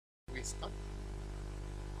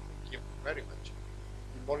very much.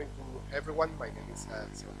 Good morning to everyone. My name is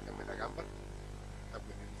Sebastián Medagamba. I'm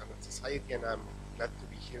with the Internet Society, and I'm glad to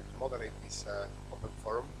be here to moderate this open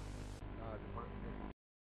forum. The forum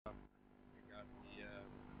regarding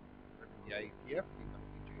the IETF, the Internet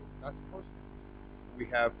Engineering Task Force. We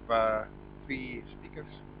have three speakers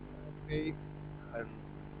today, and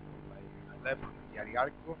on my left, Yari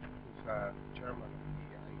Arco, who's chairman of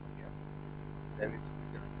the IETF. Then it's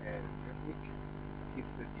Peter Gernick. He's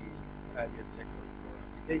the area director for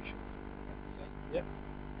applications at the IETF.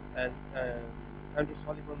 And Andrew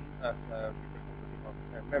Sullivan as a representative of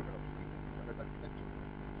a member of the Internet Architecture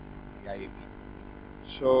of the IAB.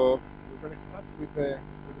 So we're going to start with the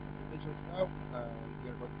presentations now, and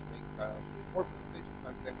we're going to make 4 presentations,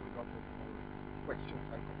 and then we'll open for questions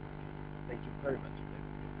and comments. Thank you very much.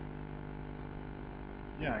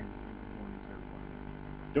 Yeah, good morning to everyone.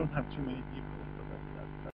 Don't have too many people, but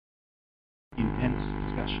that's intense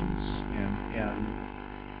discussions, and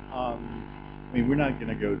I mean, we're not going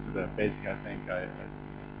to go to the basic. I think I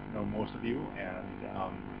know most of you, and I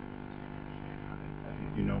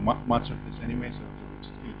think you know much of this anyway. So we're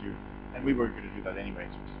just going to do, and we were going to do that anyway.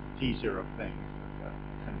 So it's a teaser of things that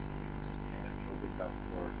kind of interesting and open up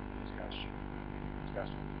for discussions.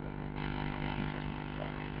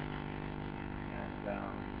 And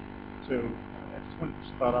so I just wanted to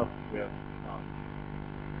start off with a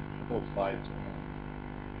couple of slides on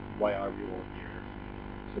why are we all here.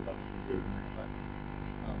 So that's the good news.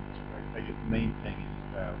 So I guess the main thing is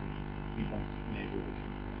that we want to enable this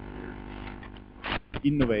where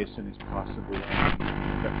innovation is possible, and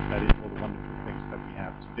that is all the wonderful things that we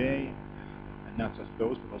have today, and not just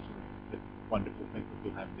those, but also the wonderful things that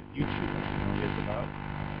we'll have in the future that we know is about.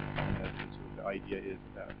 And so the idea is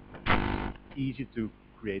that it's easy to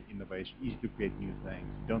create innovation, easy to create new things.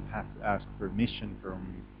 You don't have to ask permission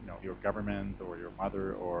from your government or your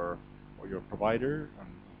mother or your provider on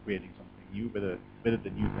creating something new. Whether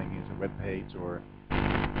the new thing is a web page or a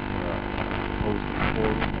post in a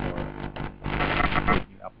forum or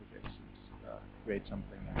creating applications, create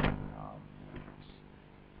something that is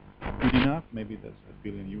good enough. Maybe there's 1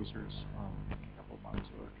 billion users in a couple of months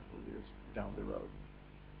or a couple of years down the road.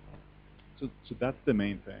 So that's the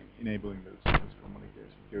main thing, enabling this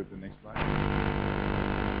communication. Go to the next slide.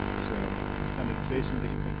 So standardization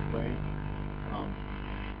taking place.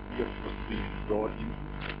 You're supposed to be brought in,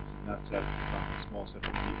 not just a small set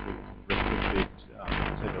of people, restricted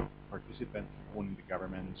set of participants owning the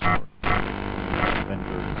governments or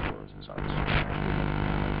vendors or such.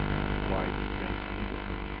 Wide range of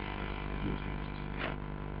people using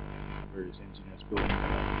various engineers building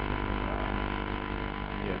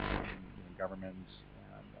governments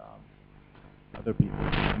and other people.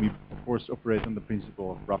 We, of course, operate on the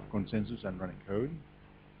principle of rough consensus and running code.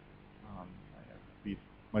 We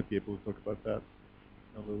might be able to talk about that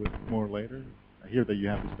a little bit more later. I hear that you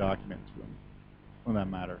have this document on that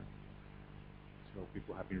matter. So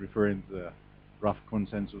people have been referring to the rough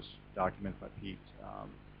consensus document by Pete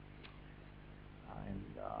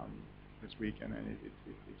this weekend, and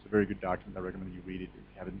it's a very good document. I recommend you read it.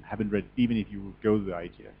 If you haven't read, even if you go to the IGF,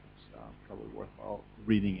 it's probably worthwhile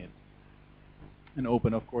reading it. And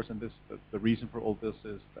open, of course, and the reason for all this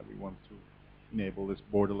is that we want to enable this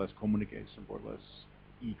borderless communication, borderless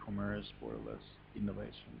e-commerce, borderless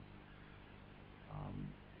innovation.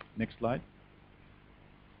 Next slide.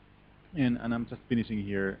 And I'm just finishing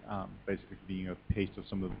here, basically being a taste of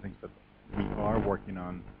some of the things that we are working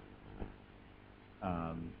on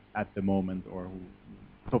at the moment, or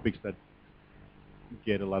topics that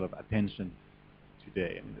get a lot of attention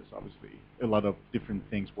today. I mean, there's obviously a lot of different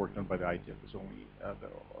things worked on by the IETF. There's only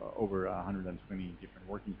over 120 different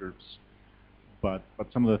working groups. But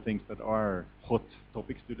some of the things that are hot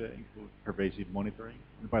topics today include pervasive monitoring.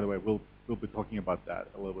 And by the way, we'll be talking about that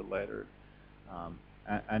a little bit later.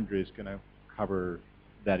 Andrew is going to cover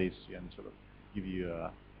that issue and sort of give you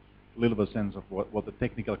a little bit of a sense of what the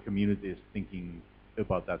technical community is thinking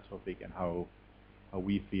about that topic and how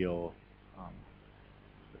we feel,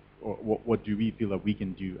 or what do we feel that we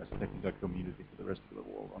can do as a technical community for the rest of the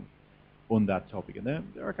world on that topic. And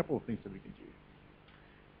then there are a couple of things that we can do.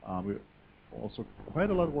 We're also quite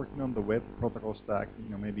a lot working on the web protocol stack.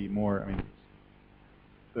 Maybe more. I mean,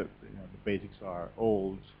 the basics are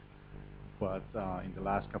old, but in the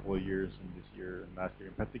last couple of years, and this year and last year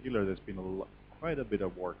in particular, there's been quite a bit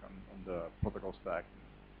of work on the protocol stack.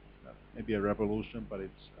 Maybe a revolution, but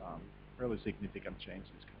it's fairly significant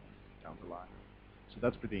changes coming down the line. So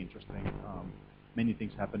that's pretty interesting. Many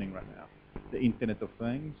things happening right now. The Internet of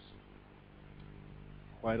Things,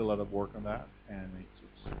 quite a lot of work on that, and it's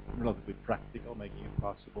relatively practical, making it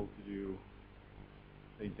possible to do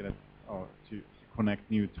the Internet or to connect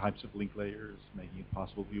new types of link layers, making it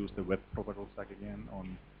possible to use the web protocol stack again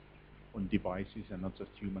on devices and not just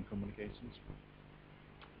human communications.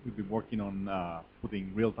 We've been working on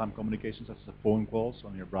putting real-time communications such as phone calls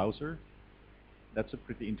on your browser. That's a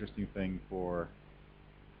pretty interesting thing for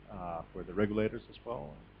the regulators as well.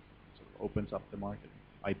 It sort of opens up the market.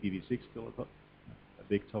 IPv6 still a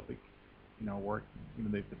big topic in our work,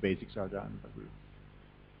 even if the basics are done, but we're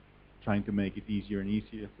trying to make it easier and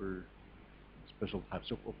easier for special types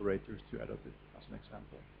of operators to adopt it, as an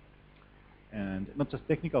example. And not just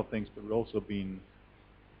technical things, but we've also been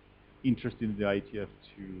interested in the IETF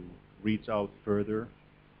to reach out further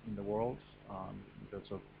in the world, in terms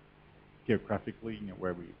of geographically,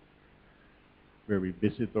 where we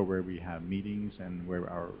visit or where we have meetings and where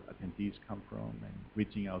our attendees come from, and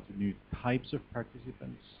reaching out to new types of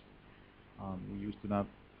participants. We used to not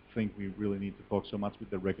think we really need to talk so much with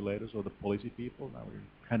the regulators or the policy people. Now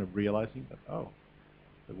we're kind of realizing that, oh,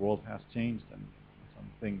 the world has changed and some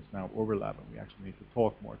things now overlap and we actually need to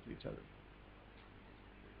talk more to each other.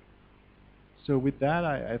 So with that,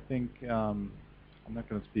 I think I'm not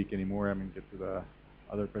going to speak anymore. I'm going to get to the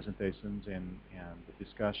other presentations and the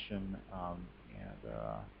discussion,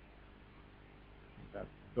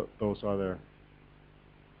 those are the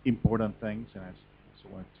important things. And I also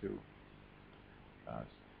want to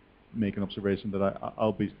make an observation that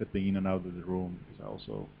I'll be stepping in and out of the room because I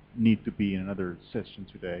also need to be in another session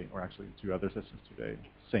today, or actually 2 other sessions today,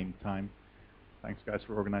 same time. Thanks, guys,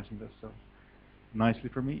 for organizing this so nicely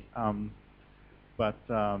for me. But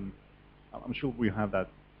I'm sure we'll have that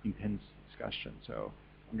intense discussion. So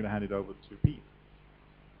I'm going to hand it over to Pete.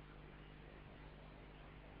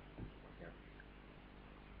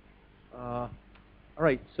 All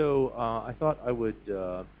right, so I thought I would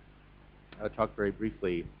talk very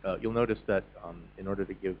briefly. You'll notice that in order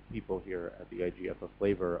to give people here at the IGF a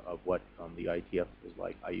flavor of what the IETF is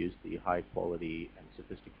like, I used the high quality and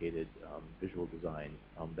sophisticated visual design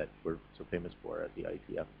that we're so famous for at the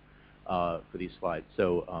IETF for these slides.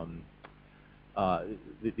 So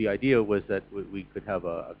the idea was that we could have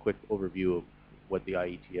a quick overview of what the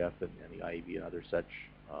IETF and the IAB and other such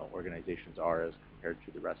organizations are as compared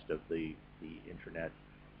to the rest of the internet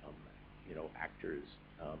actors.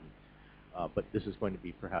 But this is going to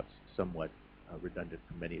be perhaps somewhat redundant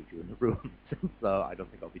for many of you in the room, since I don't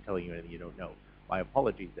think I'll be telling you anything you don't know. My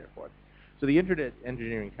apologies, therefore. So the Internet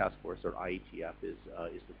Engineering Task Force, or IETF, is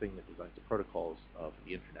the thing that designs the protocols for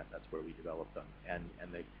the internet. That's where we develop them. And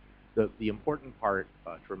the important part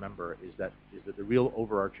to remember is that the real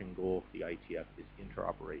overarching goal for the IETF is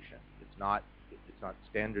interoperation. It's not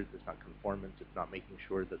standards. It's not conformance. It's not making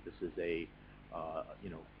sure that this is a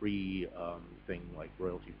free thing like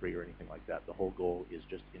royalty-free or anything like that. The whole goal is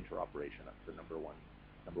just interoperation. That's the number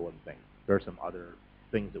one thing. There are some other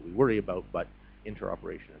things that we worry about, but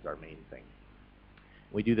interoperation is our main thing.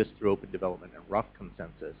 We do this through open development and rough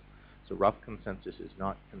consensus. So rough consensus is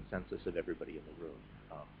not consensus of everybody in the room.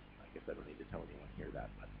 I guess I don't need to tell anyone here that.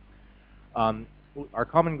 But our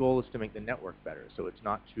common goal is to make the network better. So it's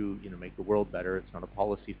not to make the world better. It's not a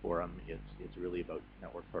policy forum. It's really about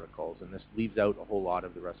network protocols. And this leaves out a whole lot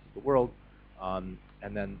of the rest of the world. And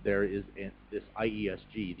then there is this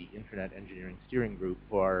IESG, the Internet Engineering Steering Group,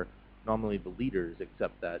 who are nominally the leaders,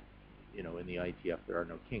 except that in the IETF there are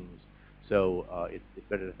no kings. So it's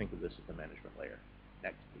better to think of this as the management layer.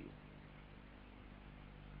 Next, please.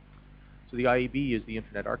 So the IAB is the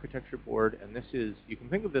Internet Architecture Board, and this is, you can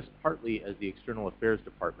think of this partly as the External Affairs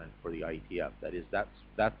Department for the IETF. That is,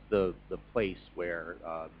 that's the place where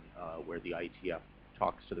the IETF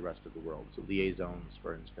talks to the rest of the world. So liaisons,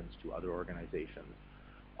 for instance, to other organizations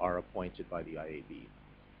are appointed by the IAB.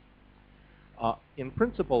 In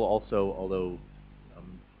principle, also, although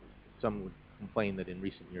some would complain that in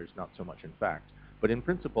recent years, not so much in fact, but in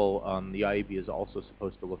principle, the IAB is also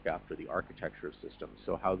supposed to look after the architecture of systems,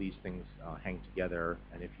 so how these things hang together,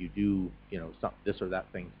 and if you do, this or that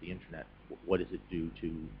thing to the internet, what does it do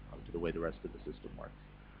to the way the rest of the system works?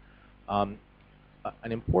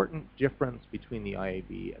 An important difference between the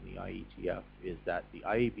IAB and the IETF is that the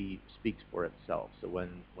IAB speaks for itself. So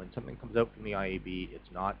when something comes out from the IAB,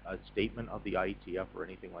 it's not a statement of the IETF or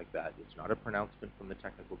anything like that. It's not a pronouncement from the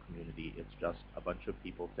technical community. It's just a bunch of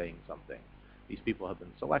people saying something. These people have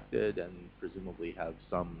been selected and presumably have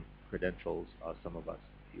some credentials, some of us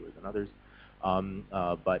fewer than others.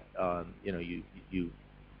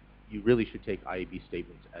 You really should take IAB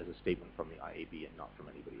statements as a statement from the IAB and not from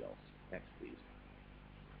anybody else. Next, please.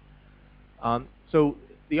 So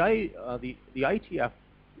the IETF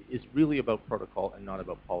is really about protocol and not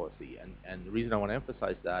about policy. And the reason I want to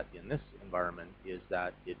emphasize that in this environment is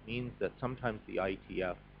that it means that sometimes the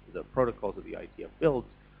IETF the protocols that the IETF builds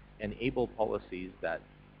enable policies that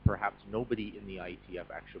perhaps nobody in the IETF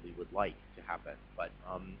actually would like to happen, but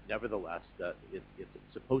nevertheless, it's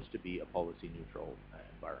supposed to be a policy-neutral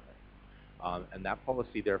environment. And that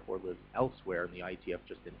policy, therefore, lives elsewhere, and the IETF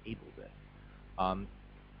just enables it.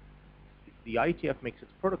 The IETF makes its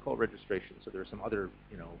protocol registration, so there are some other,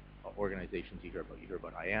 organizations you hear about. You hear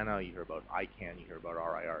about IANA, you hear about ICANN, you hear about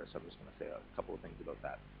RIR, so I'm just going to say a couple of things about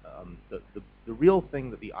that. The real thing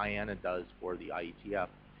that the IANA does for the IETF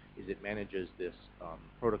is it manages this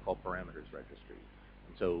protocol parameters registry.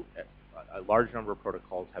 And so a large number of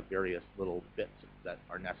protocols have various little bits that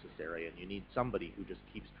are necessary, and you need somebody who just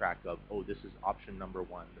keeps track of, oh, this is option number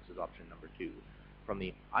 1, this is option number 2. From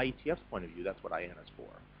the IETF's point of view, that's what IANA is for.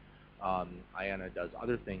 IANA does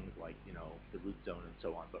other things like, the root zone and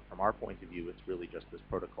so on, but from our point of view, it's really just this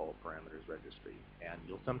protocol parameters registry. And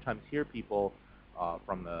you'll sometimes hear people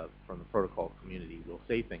from the protocol community will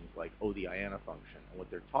say things like, oh, the IANA function. And what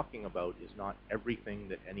they're talking about is not everything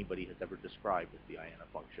that anybody has ever described as the IANA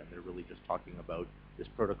function. They're really just talking about this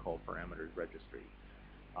protocol parameters registry.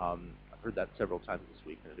 I've heard that several times this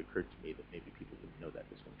week, and it occurred to me that maybe people didn't know that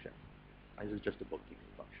distinction. This is just a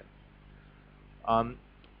bookkeeping function.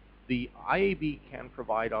 The IAB can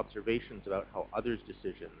provide observations about how others'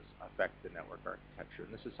 decisions affect the network architecture,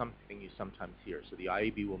 and this is something you sometimes hear. So the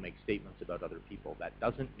IAB will make statements about other people. That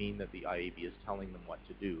doesn't mean that the IAB is telling them what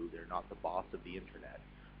to do. They're not the boss of the internet,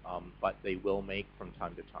 but they will make from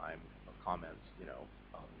time to time comments,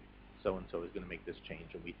 so-and-so is going to make this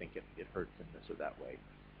change, and we think it hurts in this or that way.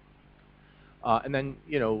 And then,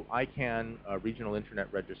 ICANN, regional internet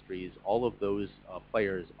registries, all of those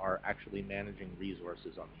players are actually managing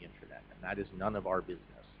resources on the internet, and that is none of our business.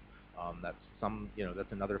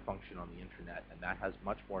 That's another function on the internet, and that has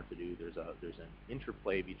much more to do. There's an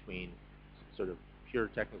interplay between sort of pure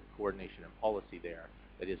technical coordination and policy there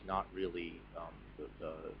that is not really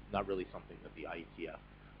not really something that the IETF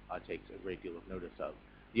takes a great deal of notice of.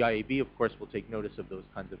 The IAB, of course, will take notice of those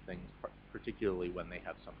kinds of things, particularly when they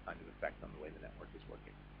have some kind of effect on the way the network is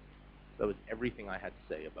working. So that was everything I had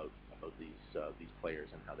to say about these players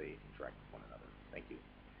and how they interact with one another. Thank you.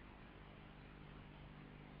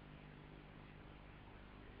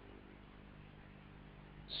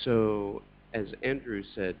 So, as Andrew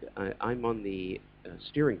said, I'm on the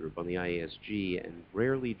steering group on the IASG, and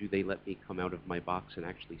rarely do they let me come out of my box and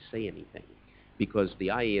actually say anything, because the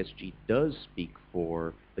IASG does speak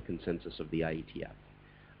for the consensus of the IETF.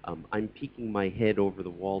 I'm peeking my head over the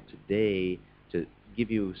wall today to give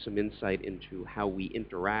you some insight into how we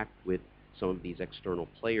interact with some of these external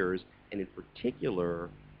players, and in particular,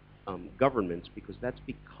 governments, because that's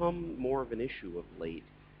become more of an issue of late.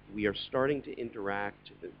 We are starting to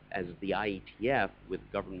interact as the IETF with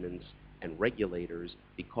governments and regulators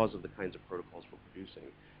because of the kinds of protocols we're producing.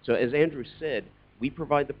 So as Andrew said, we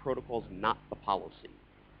provide the protocols, not the policy.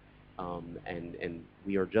 And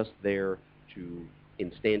we are just there to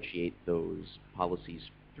instantiate those policies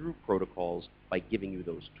through protocols by giving you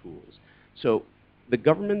those tools. So the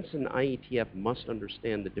governments and IETF must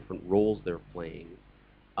understand the different roles they're playing.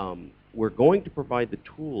 We're going to provide the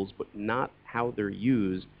tools, but not how they're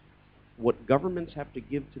used. What governments have to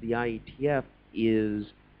give to the IETF is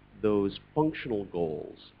those functional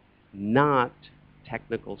goals, not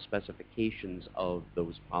technical specifications of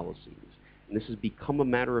those policies. And this has become a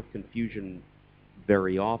matter of confusion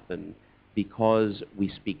very often because we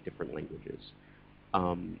speak different languages.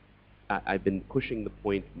 I've been pushing the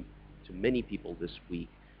point to many people this week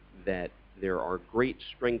that there are great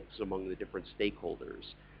strengths among the different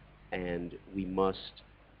stakeholders, and we must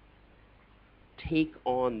take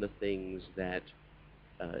on the things that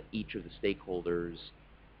each of the stakeholders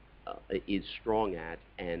is strong at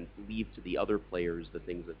and leave to the other players the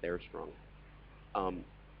things that they're strong at.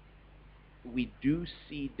 We do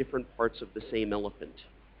see different parts of the same elephant.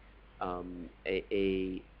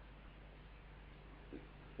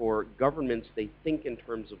 For governments, they think in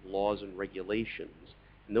terms of laws and regulations,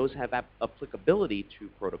 and those have applicability to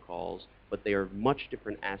protocols, but they are much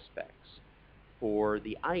different aspects. For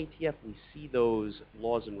the IETF, we see those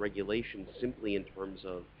laws and regulations simply in terms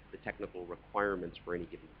of the technical requirements for any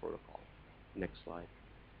given protocol. Next slide.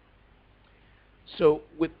 So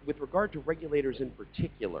with regard to regulators in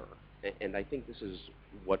particular, and I think this is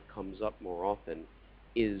what comes up more often,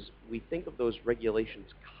 is we think of those regulations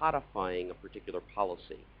codifying a particular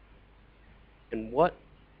policy. And what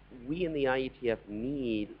we in the IETF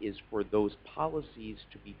need is for those policies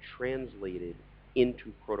to be translated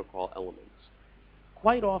into protocol elements.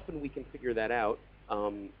 Quite often we can figure that out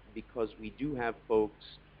because we do have folks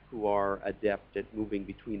who are adept at moving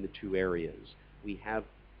between the two areas. We have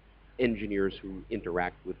engineers who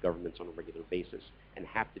interact with governments on a regular basis and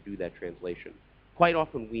have to do that translation. Quite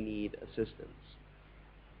often we need assistance.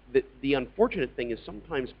 The unfortunate thing is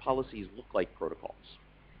sometimes policies look like protocols,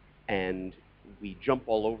 and we jump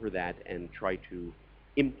all over that and try to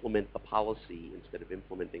implement the policy instead of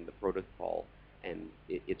implementing the protocol. And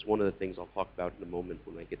it's one of the things I'll talk about in a moment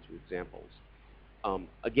when I get to examples.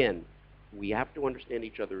 Again, we have to understand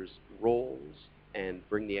each other's roles and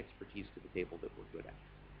bring the expertise to the table that we're good at.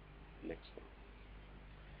 Next slide.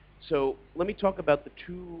 So let me talk about the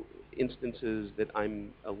two instances that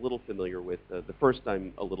I'm a little familiar with. The first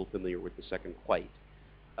I'm a little familiar with, the second quite.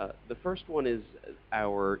 The first one is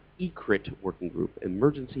our ECRIT working group,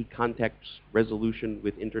 Emergency Context Resolution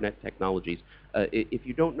with Internet Technologies. If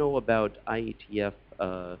you don't know about IETF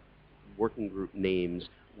working group names,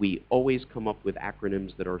 we always come up with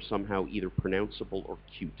acronyms that are somehow either pronounceable or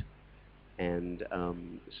cute. And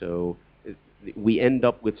so we end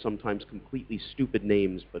up with sometimes completely stupid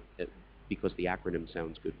names, but because the acronym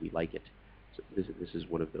sounds good, we like it. So this is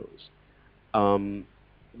one of those.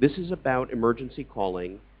 This is about emergency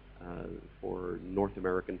calling. For North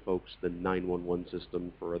American folks, the 911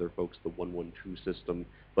 system. For other folks, the 112 system.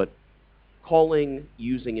 But calling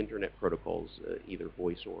using internet protocols, either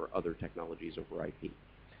voice or other technologies over IP.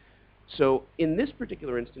 So in this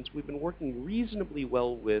particular instance, we've been working reasonably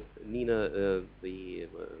well with Nina, oh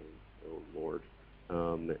Lord,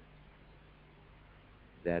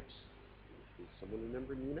 that's, does someone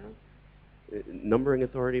remember Nina? Numbering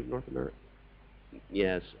Authority of North America?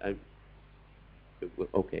 Yes,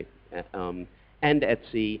 okay. And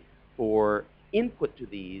Etsy for input to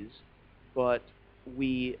these, but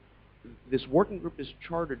this working group is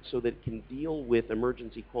chartered so that it can deal with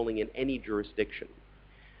emergency calling in any jurisdiction.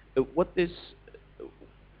 What this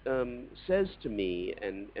says to me,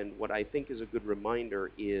 and what I think is a good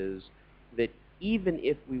reminder, is that even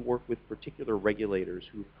if we work with particular regulators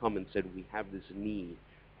who've come and said we have this need,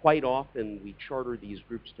 quite often we charter these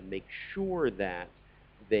groups to make sure that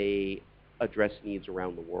they address needs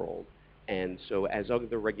around the world. And so as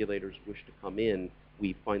other regulators wish to come in,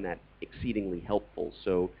 we find that exceedingly helpful.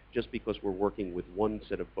 So just because we're working with one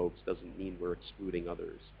set of folks doesn't mean we're excluding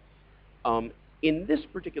others. In this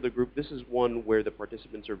particular group, this is one where the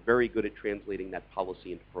participants are very good at translating that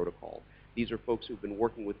policy into protocol. These are folks who've been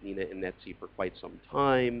working with Nina and Etsy for quite some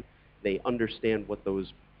time. They understand what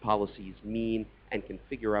those policies mean and can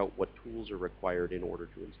figure out what tools are required in order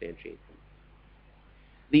to instantiate them.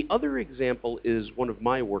 The other example is one of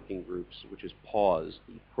my working groups, which is PAWS,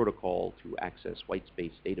 the Protocol to Access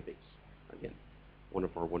Whitespace Database. Again, one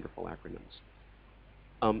of our wonderful acronyms.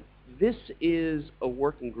 This is a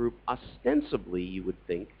working group, ostensibly, you would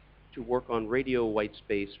think, to work on radio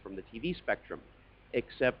whitespace from the TV spectrum,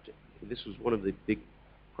 except this was one of the big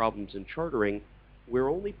problems in chartering. We're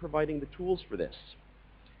only providing the tools for this.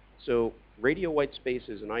 So radio whitespace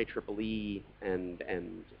is an IEEE and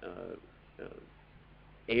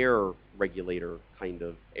air regulator kind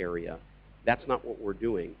of area. That's not what we're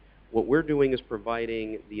doing. What we're doing is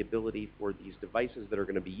providing the ability for these devices that are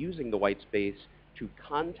going to be using the white space to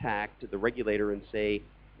contact the regulator and say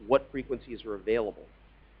what frequencies are available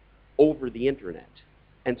over the internet.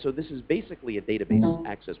 And so this is basically a database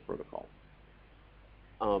access protocol.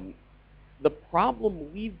 The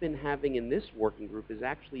problem we've been having in this working group is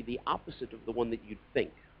actually the opposite of the one that you'd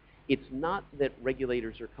think. It's not that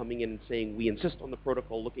regulators are coming in and saying, we insist on the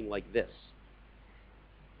protocol looking like this.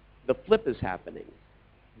 The flip is happening.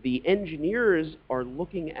 The engineers are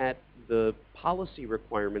looking at the policy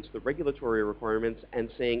requirements, the regulatory requirements, and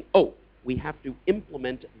saying, oh, we have to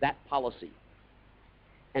implement that policy,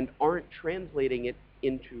 and aren't translating it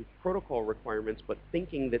into protocol requirements, but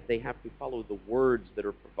thinking that they have to follow the words that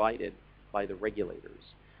are provided by the regulators.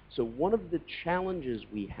 So one of the challenges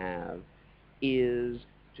we have is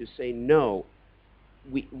to say, no,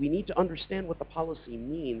 we need to understand what the policy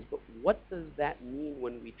means, but what does that mean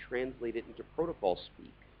when we translate it into protocol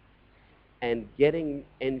speak? And getting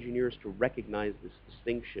engineers to recognize this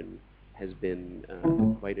distinction has been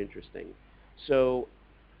quite interesting. So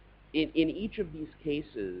in each of these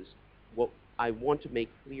cases, what I want to make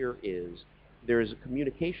clear is there is a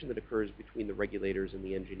communication that occurs between the regulators and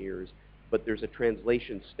the engineers, but there's a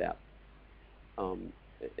translation step.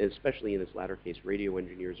 Especially in this latter case, radio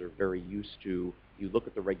engineers are very used to, you look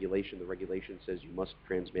at the regulation says you must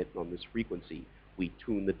transmit on this frequency. We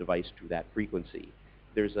tune the device to that frequency.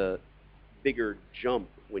 There's a bigger jump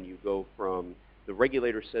when you go from the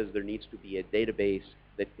regulator says there needs to be a database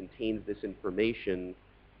that contains this information,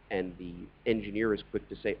 and the engineer is quick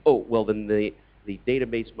to say, oh, well, then the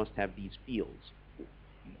database must have these fields.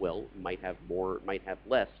 Well, might have more, might have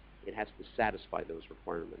less, It has to satisfy those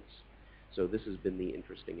requirements. So this has been the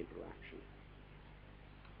interesting interaction.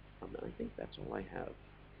 I think that's all I have.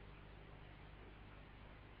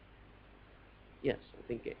 Yes, I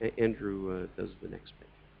think Andrew does the next bit.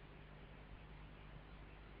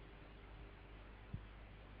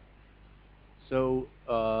 So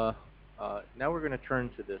now we're going to turn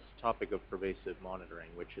to this topic of pervasive monitoring,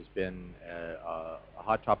 which has been a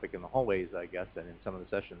hot topic in the hallways, I guess, and in some of the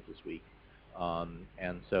sessions this week.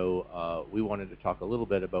 And so we wanted to talk a little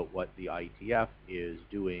bit about what the IETF is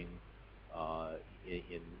doing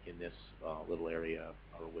in this little area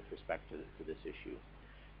with respect to this issue.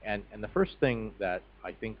 And the first thing that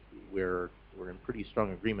I think we're in pretty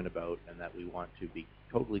strong agreement about, and that we want to be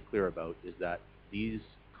totally clear about, is that these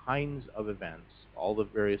kinds of events, all the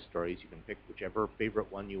various stories, you can pick whichever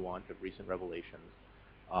favorite one you want of recent revelations,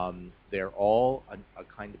 they're all a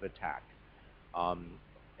kind of attack.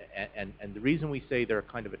 And the reason we say they're a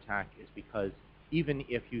kind of attack is because even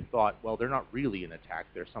if you thought, well, they're not really an attack,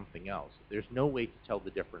 they're something else, there's no way to tell the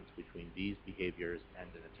difference between these behaviors and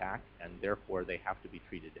an attack, and therefore they have to be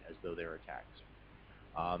treated as though they're attacks.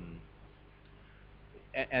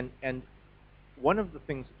 And one of the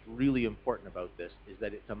things that's really important about this is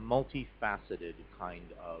that it's a multifaceted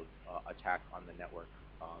kind of attack on the network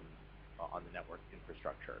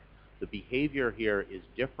infrastructure. The behavior here is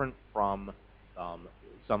different from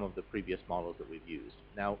some of the previous models that we've used.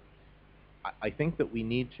 Now, I think that we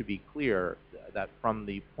need to be clear that from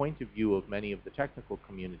the point of view of many of the technical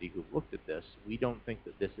community who've looked at this, we don't think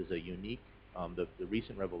that this is a unique, the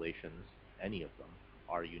recent revelations, any of them,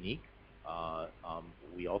 are unique.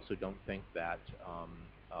 We also don't think that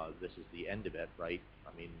this is the end of it, right?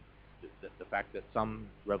 I mean, the fact that some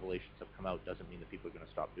revelations have come out doesn't mean that people are going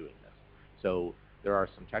to stop doing this. So there are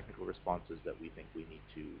some technical responses that we think we need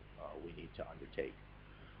to undertake.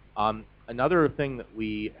 Another thing that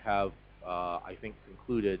we have, I think,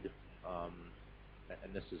 concluded,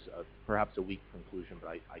 and this is perhaps a weak conclusion, but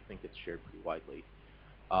I think it's shared pretty widely,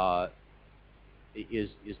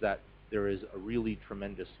 is that there is a really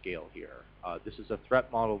tremendous scale here. This is a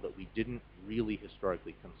threat model that we didn't really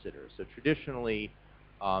historically consider. So traditionally,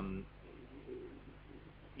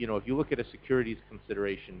 you know, if you look at a securities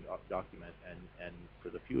consideration document, and for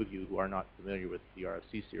the few of you who are not familiar with the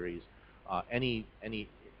RFC series, any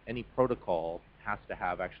protocol has to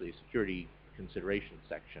have actually a security consideration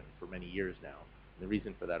section for many years now. And the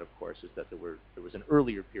reason for that, of course, is that there was an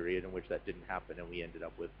earlier period in which that didn't happen, and we ended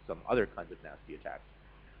up with some other kinds of nasty attacks.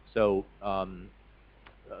 So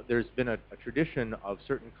there's been a tradition of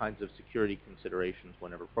certain kinds of security considerations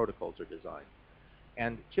whenever protocols are designed.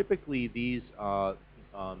 And typically these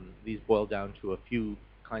boil down to a few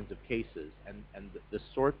kinds of cases, and the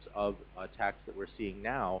sorts of attacks that we're seeing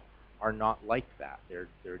now are not like that. They're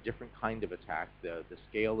a different kind of attack. The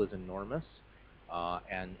scale is enormous,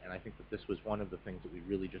 and I think that this was one of the things that we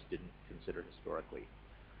really just didn't consider historically.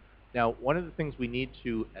 Now, one of the things we need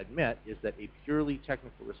to admit is that a purely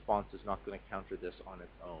technical response is not going to counter this on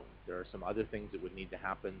its own. There are some other things that would need to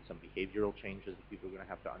happen, some behavioral changes that people are going to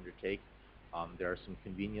have to undertake. There are some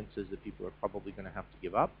conveniences that people are probably going to have to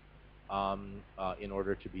give up in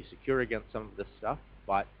order to be secure against some of this stuff.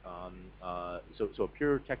 But so a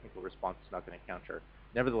pure technical response is not going to counter.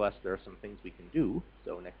 Nevertheless, there are some things we can do.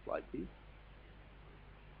 So next slide, please.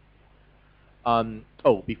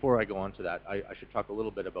 Oh, before I go on to that, I should talk a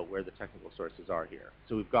little bit about where the technical sources are here.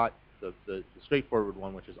 So we've got the straightforward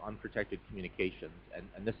one, which is unprotected communications,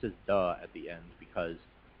 and this is duh at the end because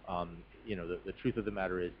you know, the truth of the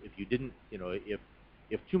matter is, if you didn't, you know,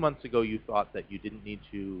 if 2 months ago you thought that you didn't need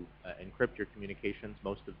to encrypt your communications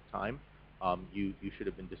most of the time, you should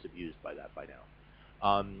have been disabused by that by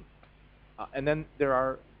now. And then there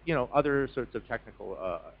are, you know, other sorts of technical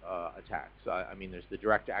attacks. I mean, there's the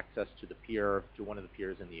direct access to the peer, to one of the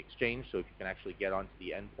peers in the exchange. So if you can actually get onto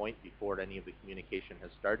the endpoint before any of the communication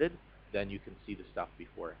has started, then you can see the stuff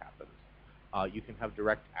before it happens. You can have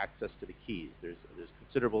direct access to the keys. There's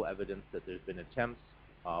considerable evidence that there's been attempts,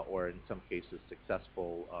 or in some cases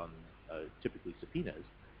successful, typically subpoenas,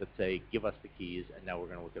 that say, give us the keys, and now we're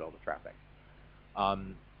going to look at all the traffic.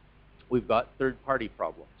 We've got third-party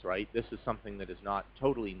problems, right? This is something that is not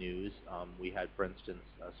totally news. We had, for instance,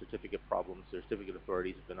 certificate problems. Certificate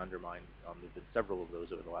authorities have been undermined. There's been several of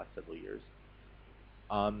those over the last several years.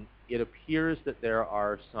 It appears that there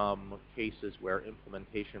are some cases where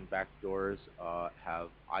implementation backdoors have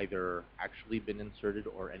either actually been inserted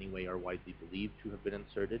or anyway are widely believed to have been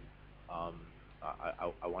inserted.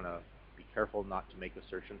 I want to be careful not to make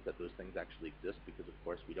assertions that those things actually exist because, of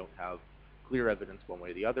course, we don't have clear evidence one way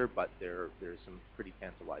or the other, but there's some pretty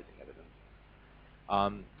tantalizing evidence.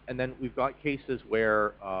 And then we've got cases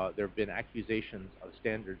where there have been accusations of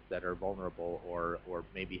standards that are vulnerable or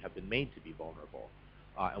maybe have been made to be vulnerable.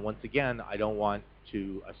 And once again, I don't want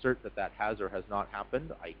to assert that that has or has not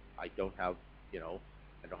happened. I don't have, I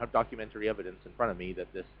don't have documentary evidence in front of me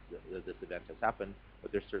that this event has happened,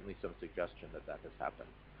 but there's certainly some suggestion that that has happened.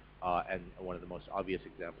 And one of the most obvious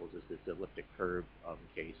examples is this elliptic curve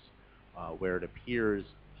case, where it appears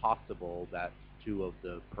possible that two of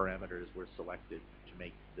the parameters were selected to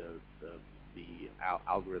make the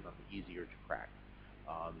algorithm easier to crack.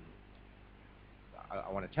 I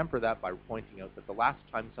want to temper that by pointing out that the last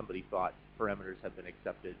time somebody thought parameters had been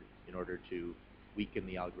accepted in order to weaken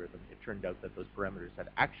the algorithm, it turned out that those parameters had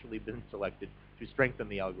actually been selected to strengthen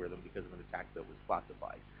the algorithm because of an attack that was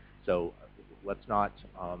classified. So let's not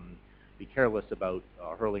be careless about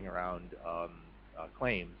hurling around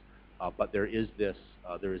claims, but there is this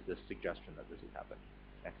suggestion that this has happened.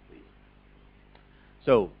 Next, please.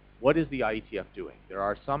 So what is the IETF doing? There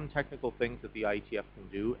are some technical things that the IETF can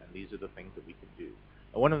do, and these are the things that we can do.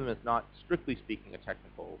 And one of them is not, strictly speaking, a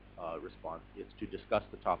technical response. It's to discuss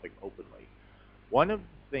the topic openly. One of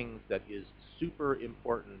the things that is super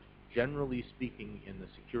important, generally speaking, in the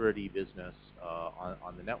security business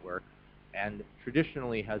on the network, and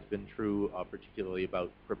traditionally has been true, particularly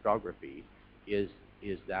about cryptography, is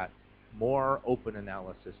that more open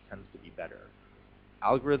analysis tends to be better.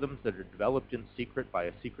 Algorithms that are developed in secret by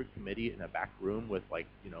a secret committee in a back room with, like,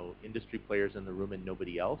 industry players in the room and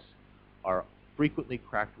nobody else are frequently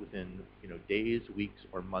cracked within, days, weeks,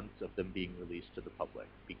 or months of them being released to the public,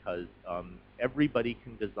 because everybody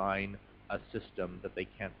can design a system that they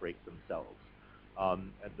can't break themselves.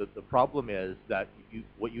 And the problem is that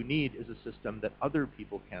what you need is a system that other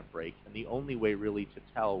people can't break, and the only way really to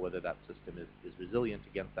tell whether that system is resilient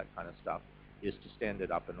against that kind of stuff is to stand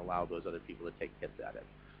it up and allow those other people to take hits at it.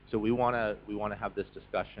 So we want to have this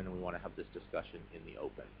discussion, and we want to have this discussion in the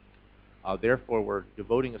open. Therefore, we're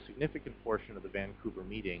devoting a significant portion of the Vancouver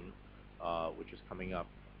meeting, which is coming up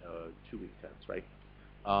 2 weeks hence, right?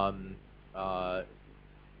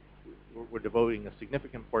 We're devoting a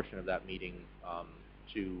significant portion of that meeting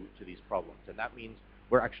to these problems, and that means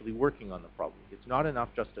we're actually working on the problem. It's not enough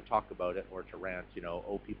just to talk about it or to rant,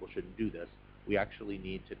 oh, people shouldn't do this. We actually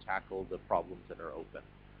need to tackle the problems that are open.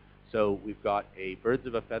 So we've got a birds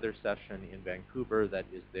of a feather session in Vancouver that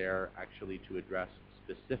is there actually to address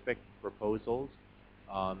specific proposals,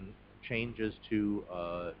 changes to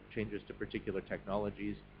particular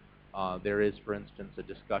technologies. There is, for instance, a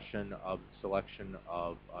discussion of selection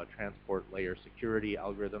of transport layer security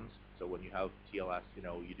algorithms. So when you have TLS,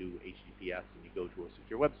 you do HTTPS and you go to a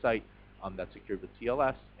secure website that's secured with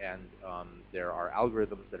TLS, and there are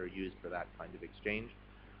algorithms that are used for that kind of exchange.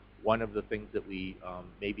 One of the things that we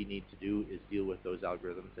maybe need to do is deal with those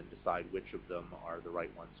algorithms and decide which of them are the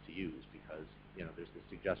right ones to use, because there's this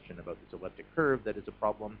suggestion about this elliptic curve that is a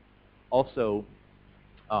problem. Also,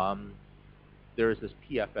 there is this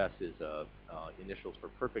PFS, is initials for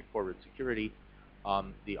perfect forward security.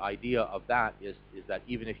 The idea of that is that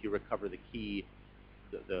even if you recover the key,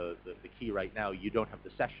 the key right now, you don't have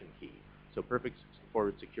the session key. So perfect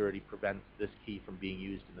forward security prevents this key from being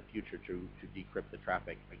used in the future to decrypt the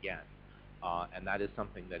traffic again. And that is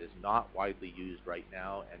something that is not widely used right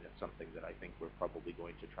now, and it's something that I think we're probably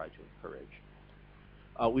going to try to encourage.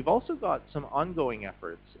 We've also got some ongoing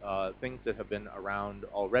efforts, things that have been around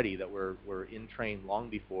already that were in train long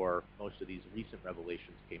before most of these recent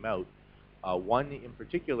revelations came out. One in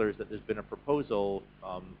particular is that there's been a proposal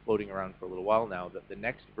floating around for a little while now that the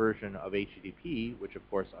next version of HTTP, which of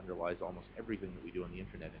course underlies almost everything that we do on the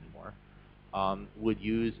internet anymore, would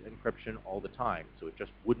use encryption all the time. So it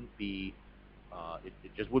just wouldn't be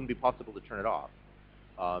possible to turn it off.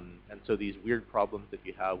 And so these weird problems that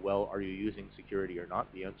you have, well, are you using security or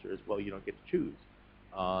not? The answer is, well, you don't get to choose.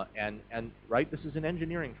 And right, this is an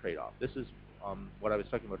engineering trade-off. This is what I was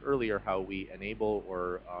talking about earlier, how we enable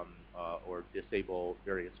or disable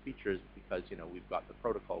various features because we've got the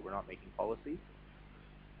protocol. We're not making policies.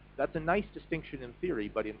 That's a nice distinction in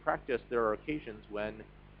theory, but in practice, there are occasions when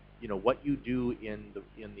what you do in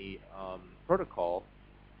the protocol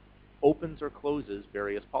opens or closes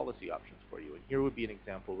various policy options for you. And here would be an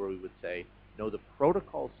example where we would say, no, the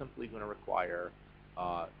protocol is simply going to require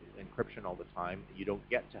encryption all the time. You don't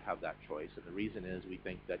get to have that choice. And the reason is we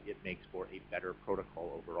think that it makes for a better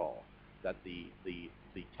protocol overall, that the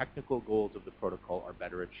technical goals of the protocol are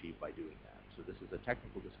better achieved by doing that. So this is a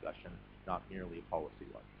technical discussion, not merely a policy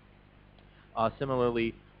one.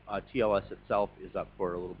 Similarly, TLS itself is up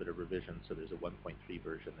for a little bit of revision, so there's a 1.3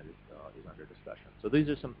 version that is under discussion. So these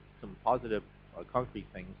are some positive, concrete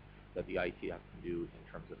things that the IETF can do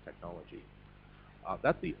in terms of technology.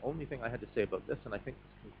 That's the only thing I had to say about this, and I think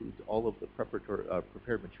this concludes all of the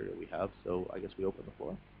prepared material we have. So I guess we open the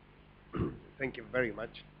floor. Thank you very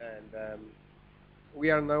much. And we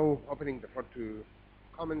are now opening the floor to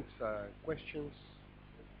comments, questions.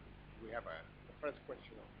 We have the first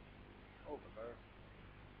question over there.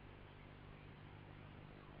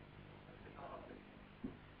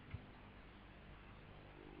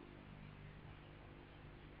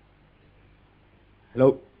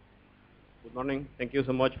 Hello. Good morning. Thank you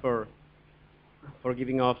so much for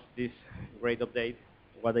giving us this great update,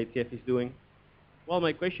 what ITF is doing. Well,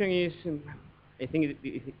 my question is, I think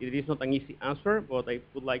it is not an easy answer, but I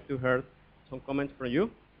would like to hear some comments from you.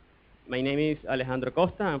 My name is Alejandro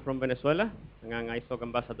Costa. I'm from Venezuela, and I'm an ISOC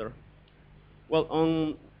ambassador. Well,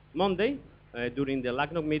 on Monday, during the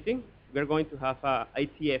LACNOG meeting, we're going to have a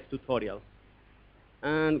ITF tutorial.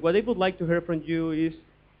 And what I would like to hear from you is,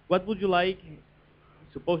 what would you like,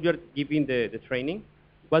 suppose you're giving the training,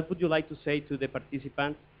 what would you like to say to the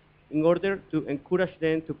participants in order to encourage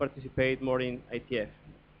them to participate more in ITF?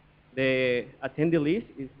 The attendee list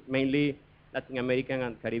is mainly Latin American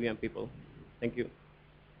and Caribbean people. Thank you.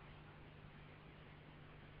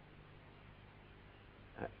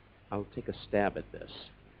 I'll take a stab at this.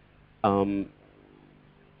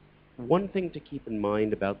 One thing to keep in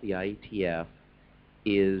mind about the IETF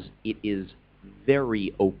is it is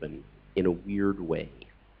very open in a weird way.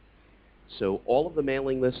 So all of the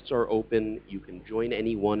mailing lists are open. You can join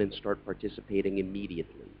anyone and start participating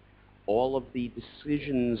immediately. All of the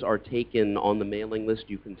decisions are taken on the mailing list.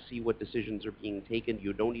 You can see what decisions are being taken.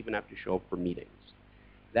 You don't even have to show up for meetings.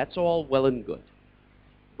 That's all well and good.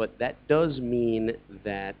 But that does mean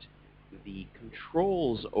that the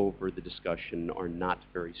controls over the discussion are not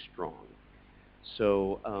very strong.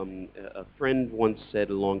 So a friend once said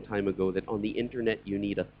a long time ago that on the internet you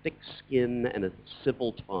need a thick skin and a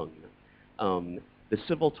civil tongue. The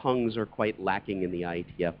civil tongues are quite lacking in the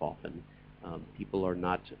IETF often. People are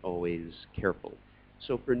not always careful.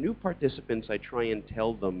 So for new participants, I try and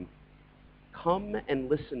tell them, come and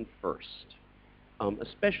listen first.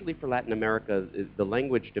 Especially for Latin America, the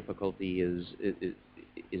language difficulty is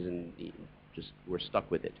just, we're stuck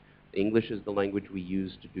with it. English is the language we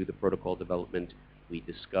use to do the protocol development. We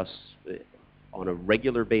discuss on a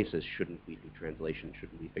regular basis, shouldn't we do translation,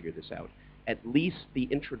 shouldn't we figure this out? At least the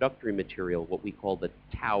introductory material, what we call the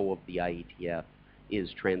Tao of the IETF,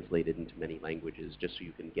 is translated into many languages, just so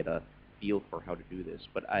you can get a feel for how to do this.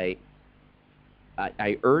 But I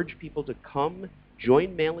urge people to come,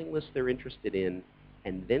 join mailing lists they're interested in,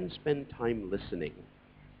 and then spend time listening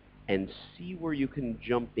and see where you can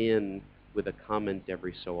jump in with a comment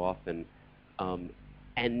every so often.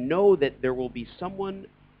 And know that there will be someone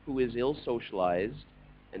who is ill-socialized,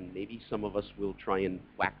 and maybe some of us will try and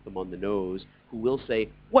whack them on the nose, who will say,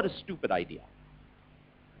 what a stupid idea.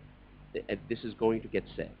 This is going to get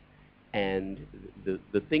said. And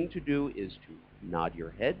the thing to do is to nod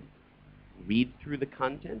your head, read through the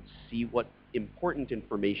content, see what important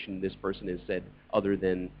information this person has said other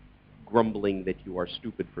than grumbling that you are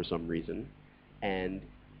stupid for some reason, and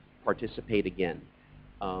participate again.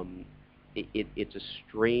 It's a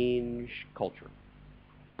strange culture.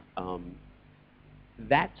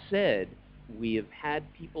 That said, we have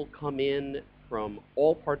had people come in from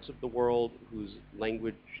all parts of the world whose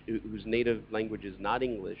native language is not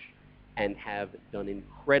English, and have done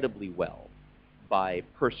incredibly well by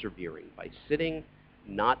persevering, by sitting,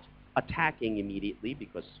 not attacking immediately,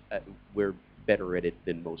 because we're better at it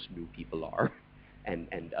than most new people are, and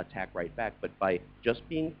attack right back, but by just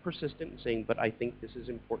being persistent and saying, but I think this is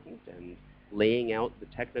important, and laying out the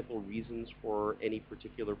technical reasons for any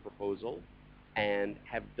particular proposal, and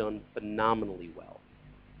have done phenomenally well.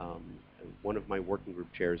 One of my working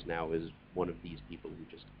group chairs now is one of these people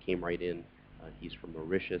who just came right in. He's from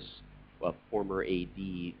Mauritius. A former AD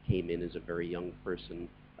came in as a very young person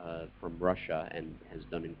from Russia and has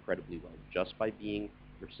done incredibly well just by being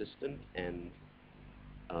persistent and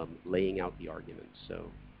laying out the arguments. So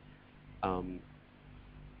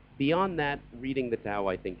beyond that, reading the Tao,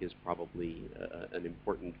 I think, is probably an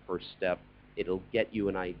important first step. It'll get you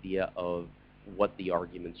an idea of what the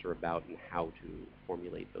arguments are about and how to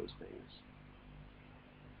formulate those things.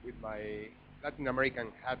 With my Latin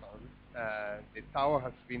American hat on, the Tao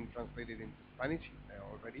has been translated into Spanish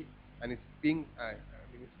already, and it's being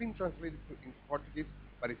translated into Portuguese,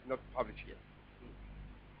 but it's not published yet.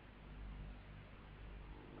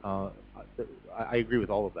 I agree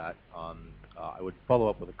with all of that. I would follow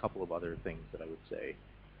up with a couple of other things that I would say.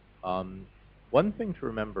 One thing to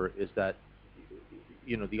remember is that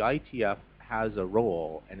the IETF has a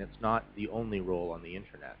role, and it's not the only role on the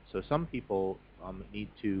internet. So some people need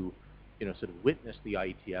to sort of witness the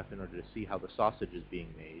IETF in order to see how the sausage is being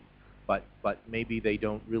made, but maybe they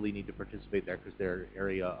don't really need to participate there because their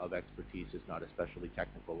area of expertise is not especially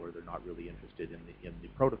technical, or they're not really interested in the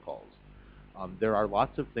protocols. There are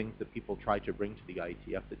lots of things that people try to bring to the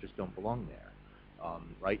IETF that just don't belong there,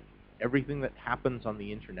 right? Everything that happens on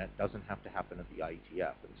the internet doesn't have to happen at the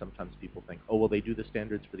IETF, and sometimes people think, oh, well, they do the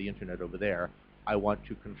standards for the internet over there. I want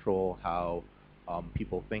to control how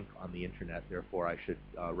people think on the internet, therefore I should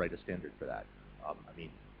write a standard for that. I mean,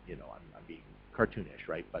 I'm being cartoonish,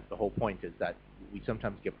 right? But the whole point is that we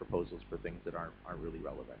sometimes get proposals for things that aren't really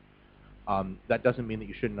relevant. That doesn't mean that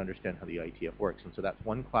you shouldn't understand how the IETF works, and so that's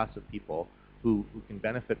one class of people who can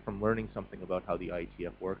benefit from learning something about how the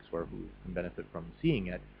IETF works, or who can benefit from seeing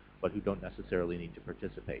it, but who don't necessarily need to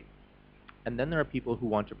participate. And then there are people who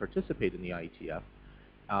want to participate in the IETF,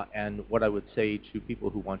 and what I would say to people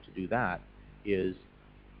who want to do that is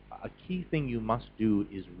a key thing you must do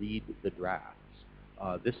is read the drafts.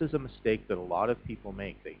 This is a mistake that a lot of people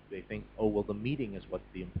make. They think, oh, well, the meeting is what's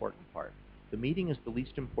the important part. The meeting is the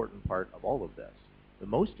least important part of all of this. The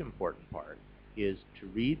most important part is to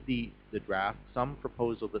read the draft, some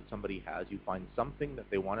proposal that somebody has. You find something that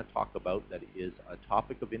they want to talk about that is a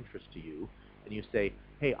topic of interest to you, and you say,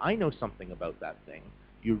 hey, I know something about that thing.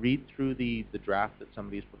 You read through the draft that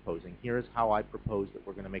somebody is proposing. Here is how I propose that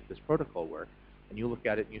we're going to make this protocol work. And you look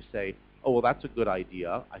at it and you say, oh, well, that's a good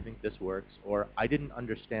idea. I think this works. Or I didn't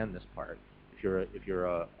understand this part. If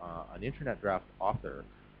you're an internet draft author,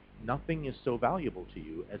 nothing is so valuable to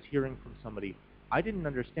you as hearing from somebody, I didn't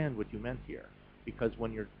understand what you meant here. Because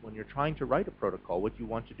when you're trying to write a protocol, what you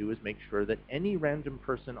want to do is make sure that any random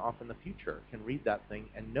person off in the future can read that thing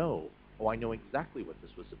and know, oh, I know exactly what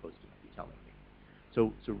this was supposed to be telling me.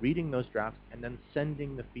 So reading those drafts and then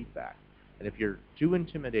sending the feedback. And if you're too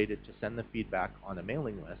intimidated to send the feedback on a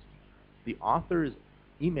mailing list, the author's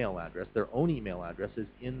email address, their own email address, is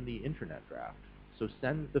in the internet draft. So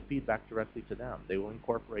send the feedback directly to them. They will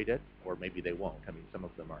incorporate it, or maybe they won't. I mean, some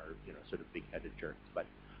of them are, sort of big-headed jerks, but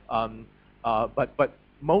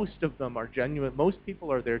most of them are genuine. Most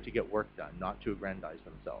people are there to get work done, not to aggrandize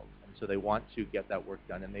themselves. And so they want to get that work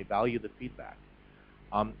done, and they value the feedback.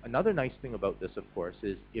 Another nice thing about this, of course,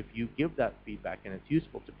 is if you give that feedback and it's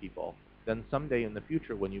useful to people, then someday in the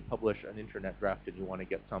future when you publish an internet draft and you want to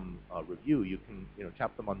get some review, you can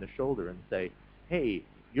tap them on the shoulder and say, hey,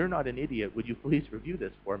 you're not an idiot, would you please review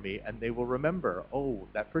this for me? And they will remember, oh,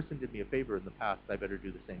 that person did me a favor in the past, I better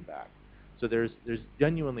do the same back. So there's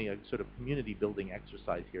genuinely a sort of community building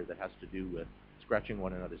exercise here that has to do with scratching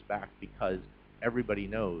one another's back, because everybody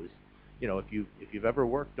knows, if you've ever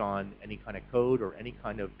worked on any kind of code or any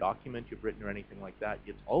kind of document you've written or anything like that,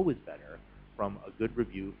 it's always better from a good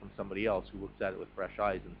review from somebody else who looks at it with fresh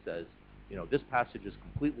eyes and says, this passage is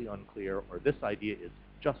completely unclear, or this idea is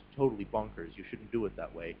just totally bonkers, you shouldn't do it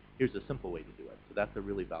that way, here's a simple way to do it. So that's a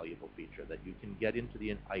really valuable feature, that you can get into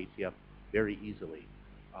the IETF very easily.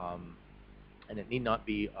 And it need not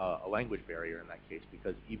be a language barrier in that case,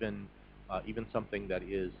 because even something that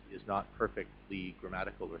is not perfectly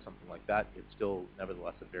grammatical or something like that, it's still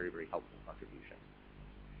nevertheless a very, very helpful contribution.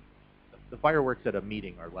 The fireworks at a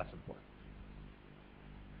meeting are less important.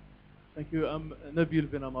 Thank you. I'm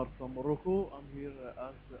Nabil Ben Amar from Morocco. I'm here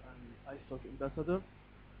as an iStock ambassador.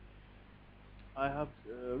 I have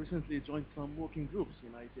recently joined some working groups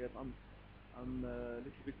in IETF. I'm a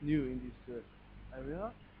little bit new in this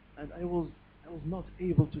area, and I was not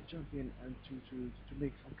able to jump in and to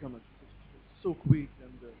make some comments. It's so quick,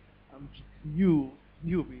 and I'm just newbie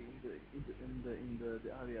in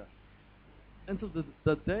the area. Until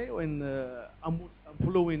that day when I'm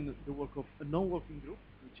following the work of a non-working group,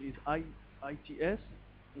 which is ITS,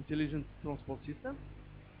 Intelligent Transport System,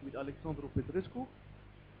 with Alexandru Petrescu,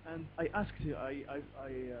 and I asked him, I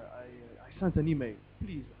sent an email,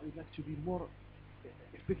 please, I would like to be more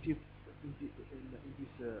effective in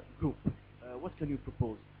this group. What can you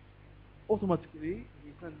propose? Automatically,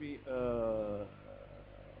 he sent me a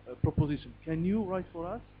proposition. Can you write for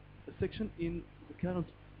us a section in the current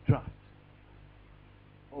draft?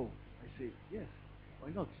 Oh, I say, yes, why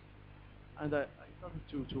not? And I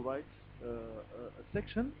started to write a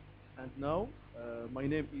section, and now my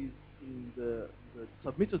name is in the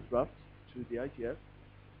submitted draft to the ITF,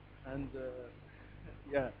 and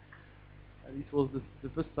yeah, and it was the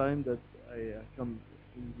first time that I come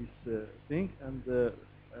in this thing, and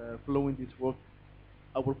following this work,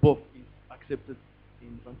 our both is accepted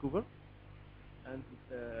in Vancouver, and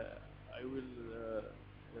I will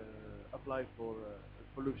apply for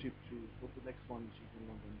a fellowship for the next one, which is in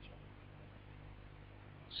London.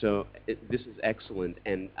 So this is excellent,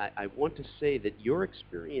 and I want to say that your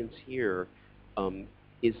experience here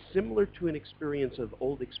is similar to an experience of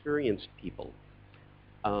old experienced people.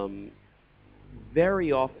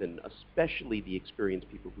 Very often, especially the experienced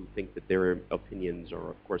people who think that their opinions are,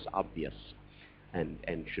 of course, obvious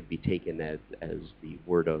and should be taken as the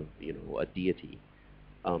word of, a deity,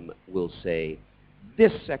 will say,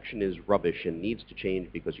 this section is rubbish and needs to change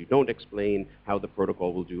because you don't explain how the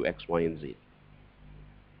protocol will do X, Y, and Z.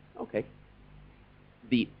 Okay.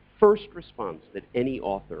 The first response that any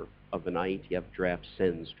author of an IETF draft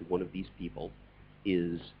sends to one of these people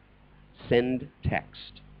is send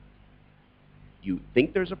text. You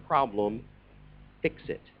think there's a problem, fix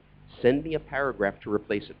it. Send me a paragraph to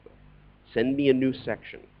replace it with. Send me a new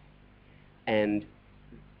section. And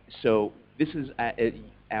so this is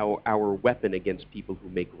our weapon against people who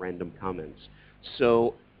make random comments.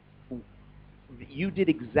 So you did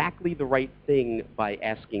exactly the right thing by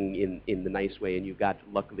asking in the nice way, and you got,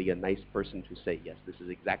 luckily, a nice person to say, yes, this is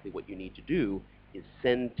exactly what you need to do, is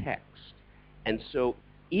send text. And so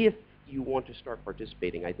if you want to start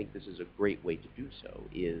participating, I think this is a great way to do so,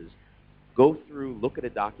 is go through, look at a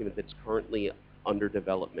document that's currently under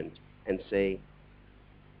development, and say,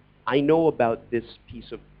 I know about this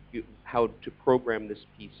piece of, how to program this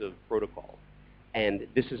piece of protocol, and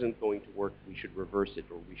this isn't going to work, we should reverse it,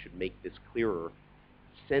 or we should make this clearer.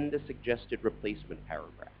 Send a suggested replacement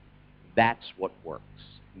paragraph. That's what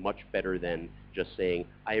works, much better than just saying,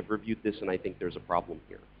 I have reviewed this and I think there's a problem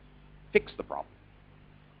here. Fix the problem.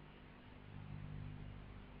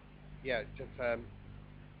 Yeah, just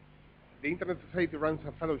the Internet Society runs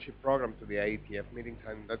a fellowship program to the IETF meetings,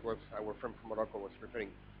 and that was our friend from Morocco was referring.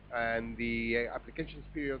 And the applications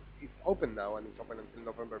period is open now, and it's open until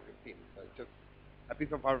November 15th. So just a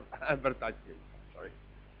piece of our advertising. Sorry.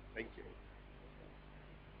 Thank you.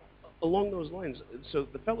 Along those lines, so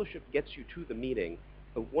the fellowship gets you to the meeting.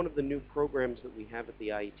 One of the new programs that we have at the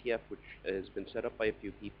IETF, which has been set up by a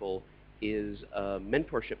few people, is a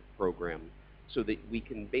mentorship program, so that we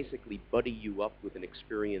can basically buddy you up with an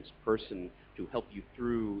experienced person to help you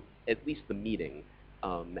through at least the meeting,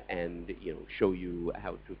 and show you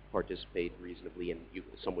how to participate reasonably, and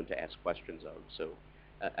someone to ask questions of. So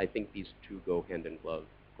I think these two go hand in glove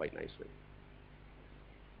quite nicely.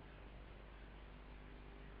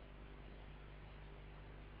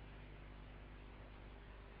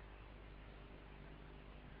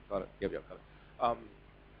 Got it. Yep, got it.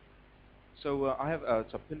 I have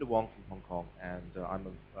so Pinder Wong from Hong Kong, and I'm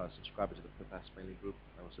a subscriber to the Profess mailing group.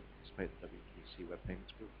 I also participate in the WPC Web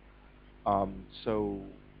Payments group. So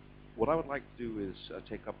what I would like to do is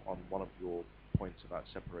take up on one of your points about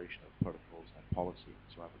separation of protocols and policy.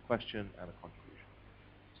 So I have a question and a contribution.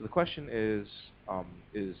 So the question is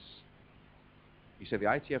you say the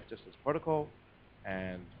IETF just does protocol,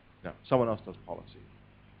 and someone else does policy.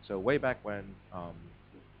 So way back when,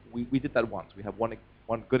 we did that once. We have one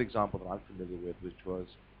good example that I'm familiar with, which was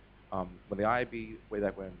when the IIB way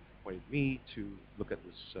back when appointed me to look at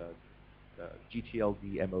this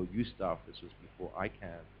GTLD MOU stuff. This was before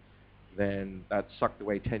ICANN. Then that sucked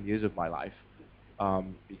away 10 years of my life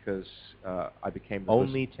because I became the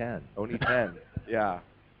Only 10. Only 10. Yeah.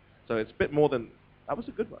 So it's a bit more than that was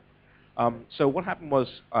a good one. So what happened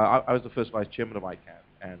was I was the first vice chairman of ICANN,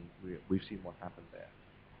 and we've seen what happened there.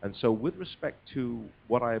 And so with respect to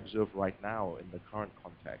what I observe right now in the current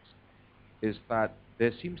context is that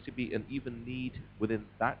there seems to be an even need within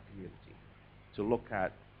that community to look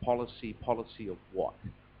at policy of what.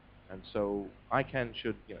 And so ICANN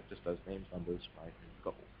should, just as names, numbers, right, and you've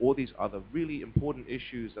got all these other really important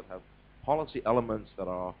issues that have policy elements that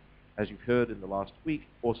are, as you've heard in the last week,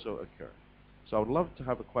 also occur. So I would love to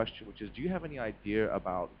have a question, which is, do you have any idea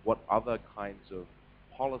about what other kinds of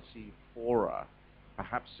policy fora,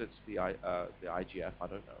 perhaps it's the IGF, I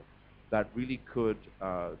don't know, that really could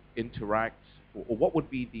interact, or what would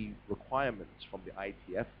be the requirements from the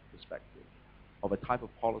IETF perspective of a type of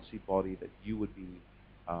policy body that you would be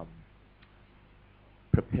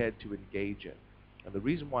prepared to engage in? And the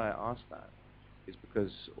reason why I ask that is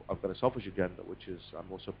because I've got a selfish agenda, which is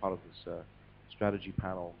I'm also part of this strategy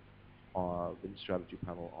panel, on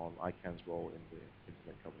ICANN's role in the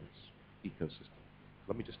Internet governance ecosystem.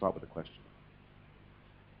 Let me just start with a question.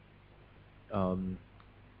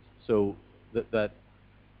 So that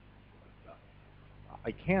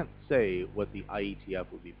I can't say what the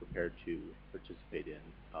IETF would be prepared to participate in.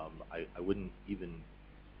 I wouldn't even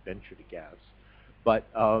venture to guess, but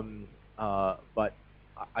I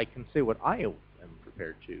can say what I am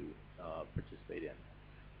prepared to participate in.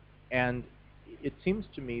 And it seems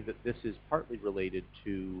to me that this is partly related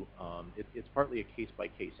to it's partly a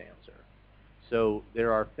case-by-case answer. So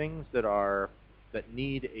there are things that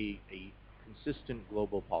need a consistent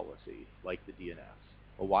global policy, like the DNS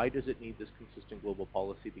Well, why does it need this consistent global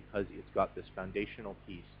policy? Because it's got this foundational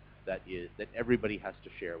piece that everybody has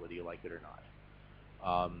to share, whether you like it or not.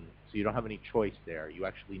 So you don't have any choice there. You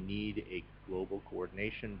actually need a global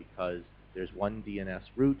coordination because there's one DNS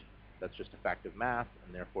root. That's just a fact of math,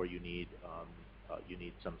 and therefore you need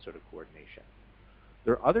some sort of coordination.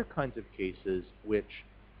 There are other kinds of cases which,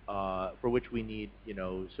 for which we need,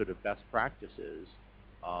 sort of best practices,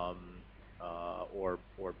 or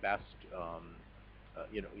best,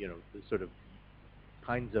 the sort of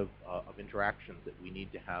kinds of interactions that we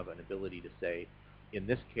need to have an ability to say, in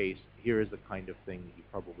this case, here is the kind of thing that you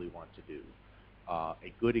probably want to do.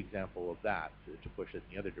 A good example of that, to push it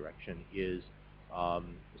in the other direction, is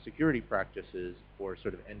security practices for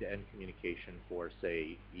sort of end-to-end communication for,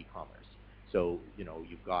 say, e-commerce. So,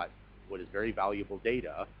 you've got what is very valuable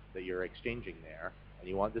data that you're exchanging there, and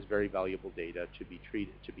you want this very valuable data to be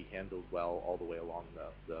treated, to be handled well all the way along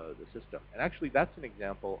the system. And actually, that's an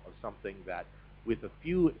example of something that, with a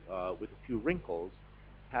few wrinkles,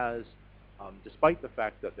 has, despite the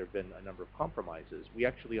fact that there have been a number of compromises, we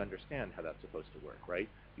actually understand how that's supposed to work, right?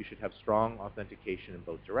 You should have strong authentication in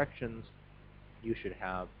both directions. You should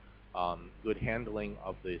have good handling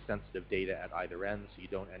of the sensitive data at either end, so you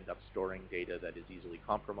don't end up storing data that is easily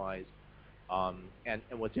compromised. And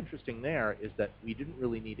what's interesting there is that we didn't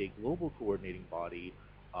really need a global coordinating body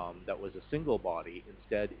that was a single body.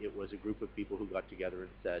 Instead, it was a group of people who got together and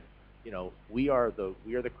said, we are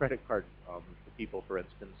the credit card people, for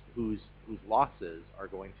instance, whose losses are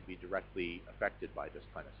going to be directly affected by this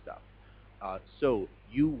kind of stuff. So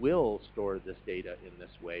you will store this data in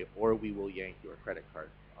this way, or we will yank your credit card,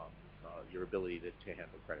 your ability to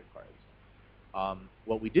handle credit cards.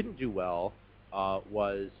 What we didn't do well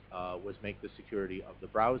was make the security of the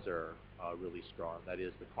browser really strong. That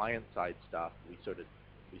is, the client-side stuff we sort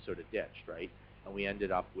of ditched, right? And we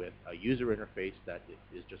ended up with a user interface that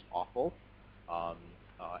is just awful.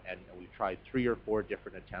 And we've tried 3 or 4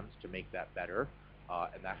 different attempts to make that better,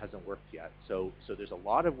 and that hasn't worked yet. So there's a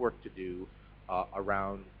lot of work to do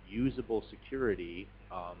around usable security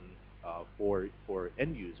for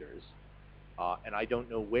end users. And I don't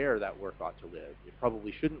know where that work ought to live. It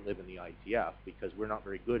probably shouldn't live in the IETF because we're not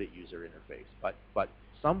very good at user interface. But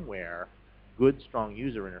somewhere, good, strong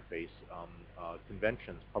user interface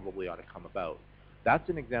conventions probably ought to come about. That's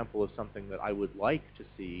an example of something that I would like to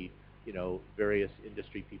see, various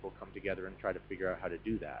industry people come together and try to figure out how to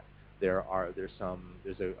do that. There's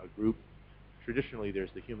a group. Traditionally,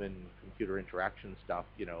 there's the human-computer interaction stuff.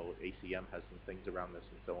 ACM has some things around this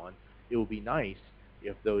and so on. It would be nice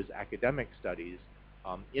if those academic studies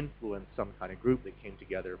influence some kind of group that came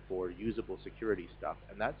together for usable security stuff.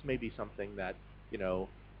 And that's maybe something that,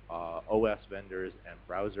 OS vendors and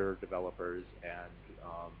browser developers and,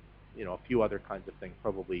 a few other kinds of things,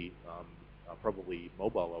 probably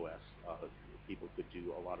mobile OS people could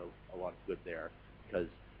do a lot of good there. Because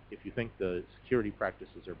if you think the security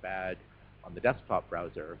practices are bad on the desktop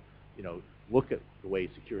browser, look at the way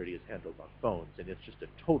security is handled on phones, and it's just a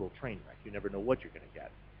total train wreck. You never know what you're going to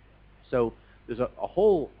get. So there's a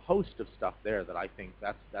whole host of stuff there that I think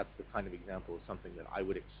that's the kind of example of something that I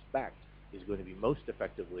would expect is going to be most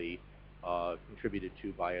effectively contributed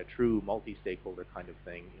to by a true multi-stakeholder kind of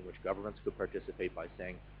thing, in which governments could participate by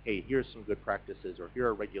saying, hey, here's some good practices, or here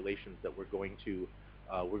are regulations that we're going to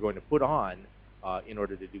put on in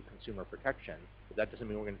order to do consumer protection. But that doesn't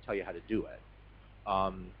mean we're going to tell you how to do it.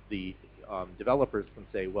 The developers can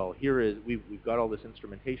say, well, we've got all this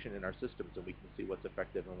instrumentation in our systems, and we can see what's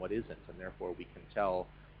effective and what isn't, and therefore we can tell,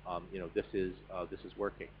 this is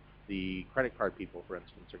working. The credit card people, for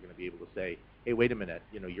instance, are going to be able to say, hey, wait a minute,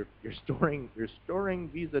 you're storing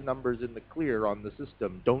Visa numbers in the clear on the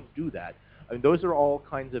system. Don't do that. I mean, those are all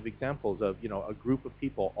kinds of examples of, a group of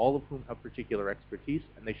people, all of whom have particular expertise,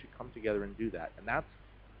 and they should come together and do that. And that's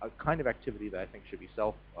a kind of activity that I think should be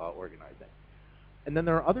self-organizing. And then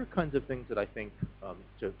there are other kinds of things that I think,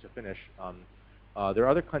 to finish, there are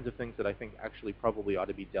other kinds of things that I think actually probably ought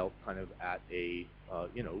to be dealt kind of at a,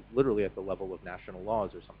 literally at the level of national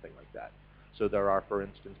laws or something like that. So there are, for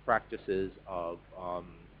instance, practices of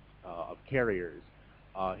carriers.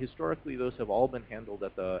 Historically, those have all been handled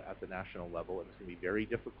at the national level, and it's going to be very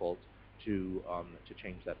difficult to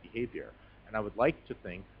change that behavior. And I would like to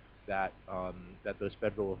think that those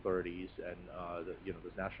federal authorities and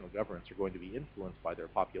those national governments are going to be influenced by their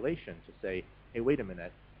population to say, hey, wait a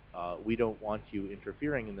minute, we don't want you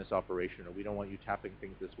interfering in this operation, or we don't want you tapping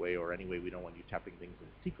things this way, or anyway, we don't want you tapping things in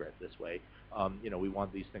secret this way. We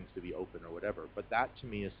want these things to be open or whatever. But that, to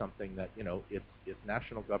me, is something that, if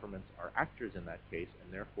national governments are actors in that case,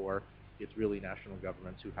 and therefore it's really national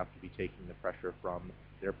governments who have to be taking the pressure from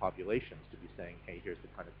their populations to be saying, hey, here's the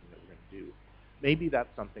kind of thing that we're going to do. Maybe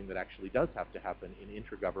that's something that actually does have to happen in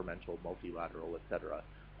intergovernmental, multilateral, et cetera,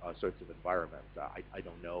 sorts of environments. I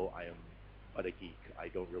don't know. I am but a geek. I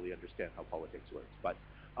don't really understand how politics works. But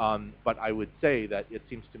I would say that it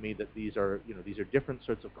seems to me that these are different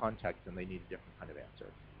sorts of contexts and they need a different kind of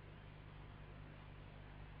answer.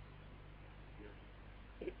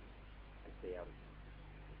 I stay out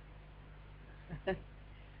of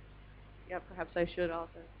Yeah, perhaps I should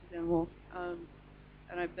also, Suzanne Wolf.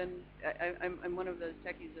 And I'm one of those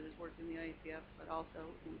techies that has worked in the IETF, but also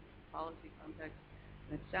in policy context.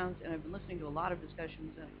 And and I've been listening to a lot of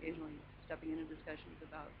discussions and occasionally stepping into discussions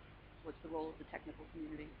about what's the role of the technical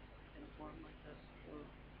community in a forum like this or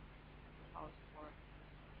a policy forum.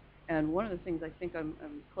 And one of the things I think I'm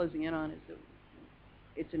closing in on is that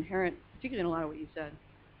it's inherent, particularly in a lot of what you said,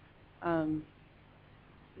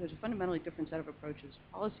 there's a fundamentally different set of approaches.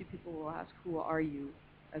 Policy people will ask, who are you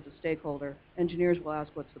as a stakeholder? Engineers will ask,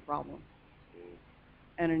 what's the problem?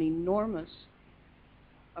 And an enormous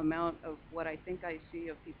amount of what I think I see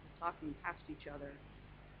of people talking past each other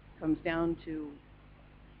comes down to,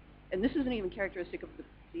 and this isn't even characteristic of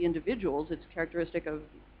the individuals, it's characteristic of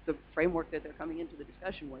the framework that they're coming into the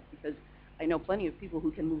discussion with, because I know plenty of people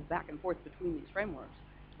who can move back and forth between these frameworks.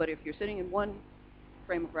 But if you're sitting in one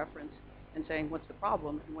frame of reference and saying, what's the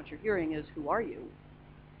problem, and what you're hearing is, who are you,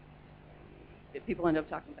 people end up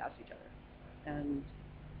talking past each other. And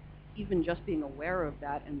even just being aware of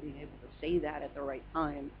that and being able to say that at the right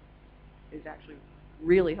time is actually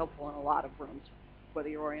really helpful in a lot of rooms, whether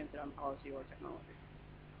you're oriented on policy or technology.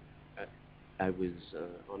 I was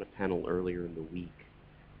on a panel earlier in the week,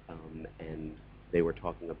 and they were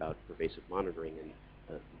talking about pervasive monitoring, and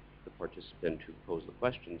the participant who posed the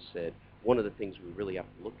question said, one of the things we really have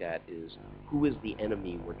to look at is, who is the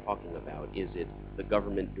enemy we're talking about? Is it the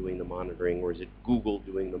government doing the monitoring, or is it Google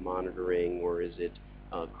doing the monitoring, or is it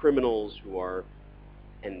criminals who are,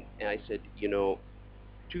 and I said,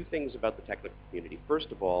 two things about the technical community.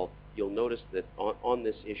 First of all, you'll notice that on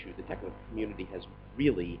this issue, the technical community has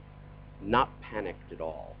really not panicked at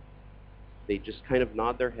all. They just kind of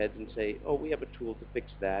nod their heads and say, oh, we have a tool to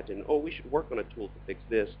fix that, and oh, we should work on a tool to fix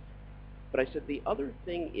this. But I said the other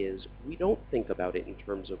thing is, we don't think about it in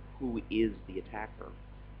terms of who is the attacker.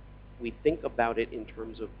 We think about it in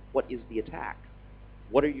terms of what is the attack?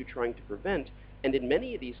 What are you trying to prevent? And in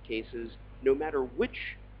many of these cases, no matter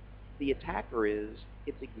which the attacker is,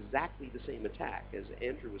 it's exactly the same attack, as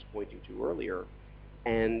Andrew was pointing to earlier.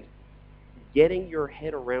 And getting your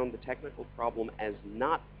head around the technical problem as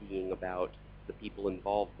not being about the people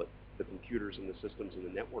involved, but the computers and the systems and the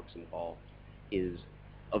networks involved, is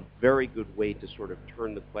a very good way to sort of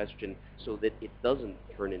turn the question so that it doesn't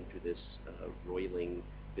turn into this roiling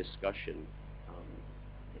discussion.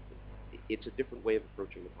 It's a different way of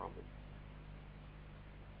approaching the problem.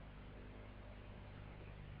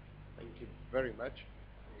 Thank you very much.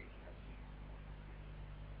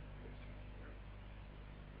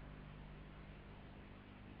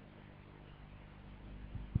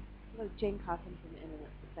 Hello, Jane Coffin from the Internet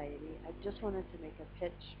Society. I just wanted to make a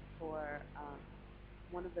pitch for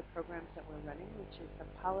one of the programs that we're running, which is the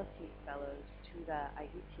Policy Fellows to the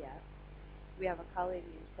IETF. We have a colleague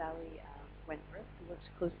named Sally Wentworth who works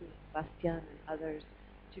closely with Bastian and others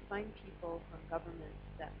to find people from governments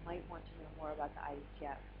that might want to know more about the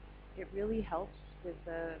IETF. It really helps with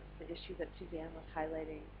the issue that Suzanne was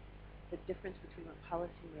highlighting, the difference between what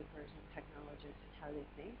policymakers and technologists and how they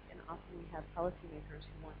think. And often we have policymakers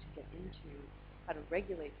who want to get into how to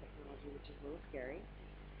regulate technology, which is a little scary.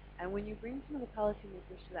 And when you bring some of the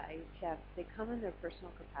policymakers to the IETF, they come in their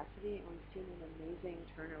personal capacity, and we've seen an amazing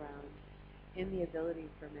turnaround in the ability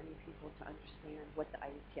for many people to understand what the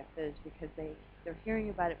IETF is, because they're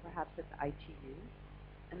hearing about it perhaps at the ITU,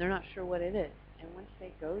 and they're not sure what it is. And once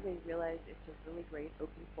they go, they realize it's a really great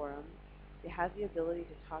open forum. They have the ability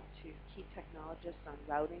to talk to key technologists on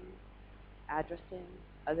routing, addressing,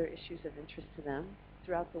 other issues of interest to them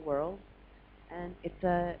throughout the world. And it's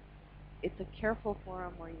a careful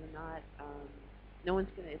forum where you're not, no one's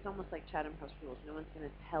going to, it's almost like Chatham House rules. No one's going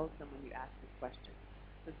to tell someone you ask this question.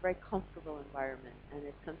 So it's a very comfortable environment, and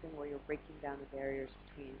it's something where you're breaking down the barriers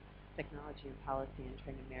between technology and policy and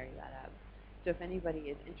trying to marry that up. So if anybody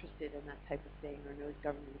is interested in that type of thing or knows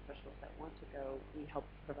government officials that want to go, we help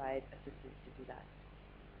provide assistance to do that.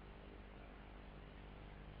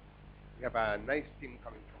 We have a nice team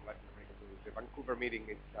coming from Latin America to the Vancouver meeting.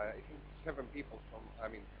 It's, I think, 7 people from,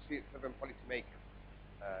 7 policymakers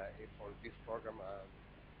for this program.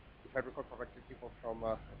 If I recall correctly, people from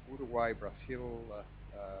Uruguay, Brazil,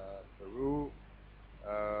 Peru,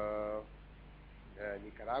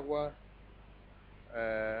 Nicaragua,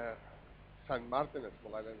 uh, San Martin, a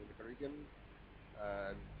small island in the Caribbean,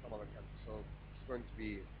 and some other countries. So it's going to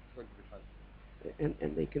be fun.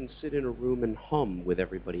 And they can sit in a room and hum with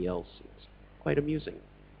everybody else. It's quite amusing.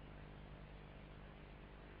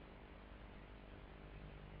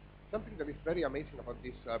 Something that is very amazing about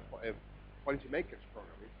this policymakers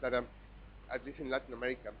program is that, at least in Latin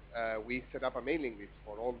America, we set up a mailing list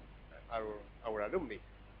for all our alumni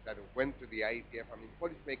that went to the IETF. I mean,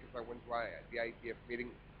 policymakers that went to the IETF meeting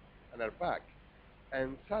and are back.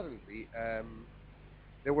 And suddenly,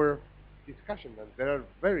 there were discussions, and there are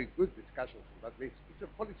very good discussions on that list. It's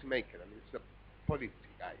a policymaker. I mean, it's a policy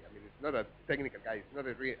guy. I mean, it's not a technical guy. It's not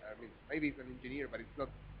a real. I mean, maybe he's an engineer, but it's not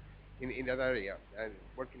in that area and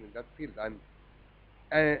working in that field. And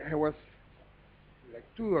I was like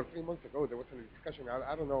 2 or 3 months ago, there was a discussion.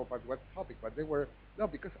 I don't know about what topic, but they were no,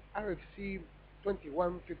 because RFC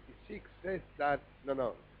 2156 says that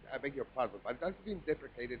no, I beg your pardon, but that's been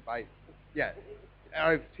deprecated by yeah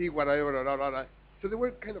RFC whatever. Blah, blah, blah. So they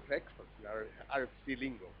were kind of experts in RFC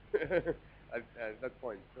lingo at that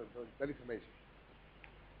point. So that is amazing.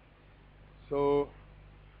 So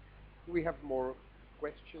do we have more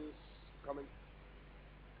questions, comments?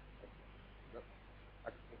 No?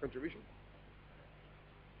 A contribution?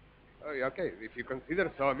 Oh, yeah, okay. If you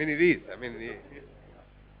consider so, I mean, it is. I mean,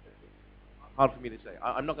 Hard for me to say.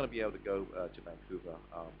 I'm not going to be able to go to Vancouver,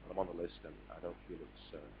 and I'm on the list, and I don't feel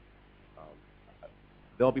it's.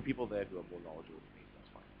 There'll be people there who are more knowledgeable than me. That's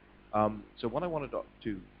fine. So what I wanted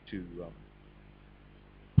to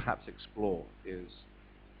perhaps explore is,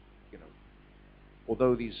 you know,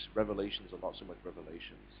 although these revelations are not so much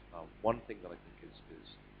revelations, one thing that I think is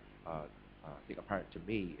I think apparent to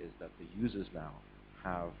me is that the users now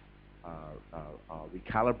have are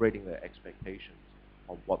recalibrating their expectations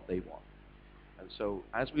on what they want. And so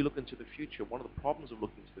as we look into the future, one of the problems of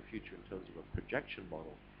looking into the future in terms of a projection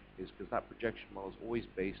model is because that projection model is always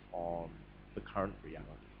based on the current reality.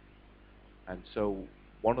 And so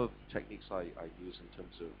one of the techniques I use in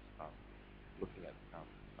terms of looking at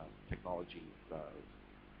technology,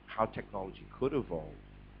 how technology could evolve,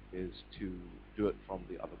 is to do it from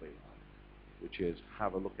the other way around, which is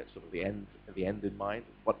have a look at sort of the end in mind,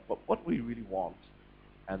 what we really want,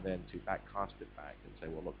 and then to backcast it back and say,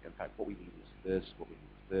 well, look, in fact, what we need is this, what we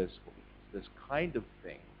need is this, what we need is this kind of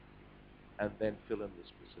thing, and then fill in the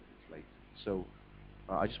specifics later. So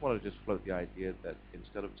I just want to just float the idea that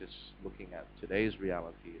instead of just looking at today's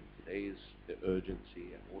reality and the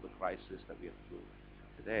urgency and all the crisis that we have to deal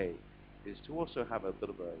with today, is to also have a bit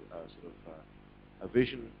of a sort of a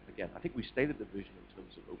vision. Again, I think we stated the vision in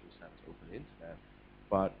terms of open standards, open internet,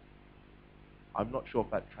 but I'm not sure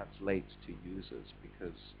if that translates to users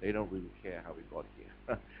because they don't really care how we got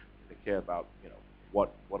here. They care about, you know,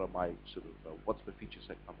 what are my sort of what's the feature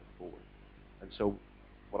set coming forward. And so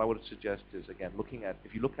what I would suggest is, again,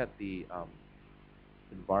 if you look at the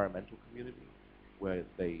environmental community, where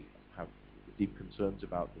they have deep concerns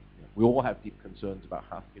about, we all have deep concerns about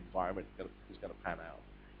how the environment is going to pan out.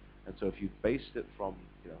 And so if you based it from,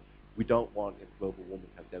 we don't want global warming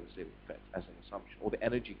to have devastating effects as an assumption, or the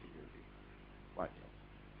energy community, like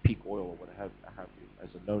peak oil or what have you, as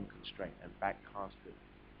a known constraint, and backcast it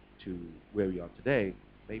to where we are today,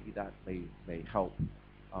 maybe that may help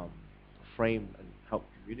frame and help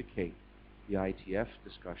communicate the IETF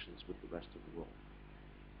discussions with the rest of the world.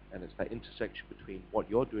 And it's that intersection between what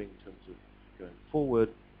you're doing in terms of going forward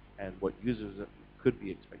and what users could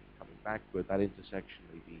be expected coming backward. That intersection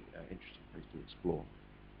may be an interesting place to explore.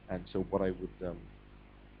 And so what I would,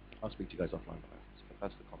 I'll speak to you guys offline about that, but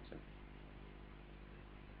that's the concept.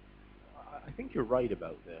 I think you're right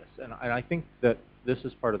about this, and I think that this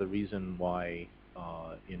is part of the reason why,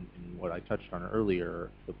 in what I touched on earlier,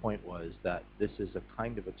 the point was that this is a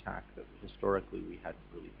kind of attack that historically we hadn't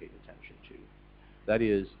really paid attention to. That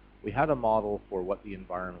is, we had a model for what the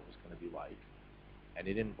environment was going to be like, and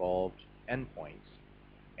it involved endpoints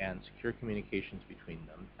and secure communications between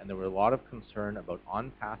them, and there were a lot of concern about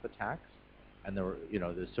on-path attacks, and there were,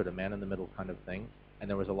 this sort of man-in-the-middle kind of thing, and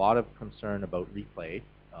there was a lot of concern about replay.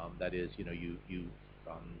 That is, you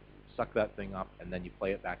suck that thing up, and then you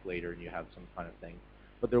play it back later, and you have some kind of thing.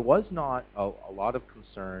 But there was not a lot of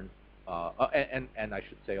concern, and I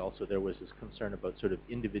should say also there was this concern about sort of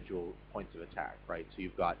individual points of attack, right? So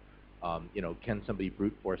you've got, can somebody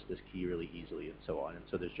brute force this key really easily, and so on. And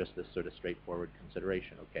so there's just this sort of straightforward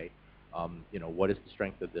consideration. Okay, what is the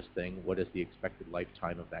strength of this thing? What is the expected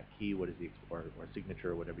lifetime of that key? What is the or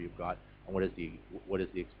signature or whatever you've got? And what is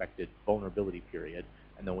the expected vulnerability period?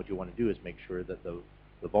 And then what you want to do is make sure that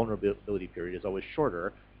the the vulnerability period is always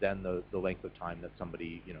shorter than the length of time that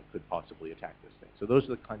somebody could possibly attack this thing. So those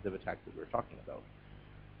are the kinds of attacks that we're talking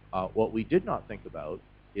about. What we did not think about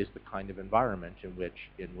is the kind of environment in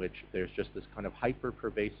which there's just this kind of hyper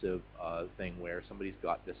pervasive thing where somebody's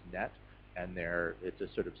got this net and it's a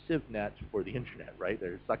sort of sieve net for the internet, right?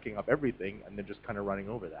 They're sucking up everything and then just kind of running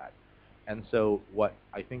over that. And so what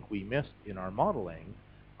I think we missed in our modeling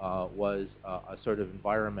was a sort of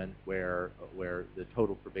environment where the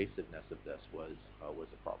total pervasiveness of this was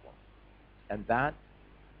a problem. And that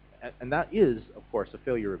is, of course, a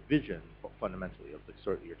failure of vision, fundamentally, of the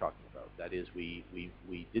sort that you're talking about. That is, we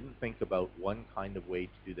didn't think about one kind of way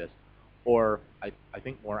to do this, or I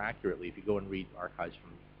think more accurately, if you go and read archives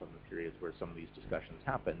from the periods where some of these discussions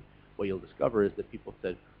happened, what you'll discover is that people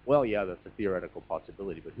said, well, yeah, that's a theoretical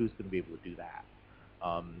possibility, but who's going to be able to do that?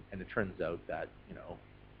 And it turns out that,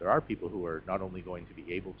 there are people who are not only going to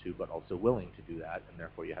be able to, but also willing to do that, and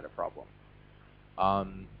therefore you had a problem.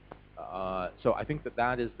 So I think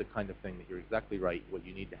that is the kind of thing that you're exactly right. What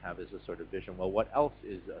you need to have is a sort of vision. Well, what else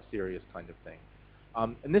is a serious kind of thing?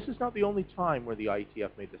 And this is not the only time where the IETF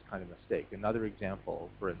made this kind of mistake. Another example,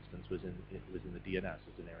 for instance, was in the DNS,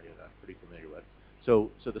 is an area that I'm pretty familiar with. So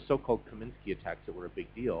the so-called Kaminsky attacks that were a big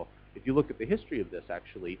deal. If you look at the history of this,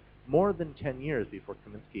 actually, more than 10 years before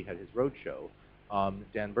Kaminsky had his roadshow,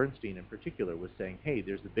 Dan Bernstein in particular was saying, hey,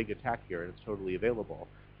 there's a big attack here and it's totally available.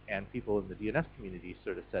 And people in the DNS community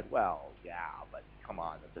sort of said, well, yeah, but come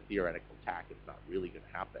on, that's a theoretical attack. It's not really going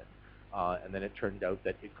to happen. And then it turned out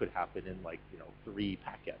that it could happen in 3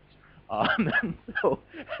 packets. And so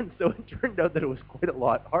it turned out that it was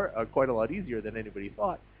quite a lot easier than anybody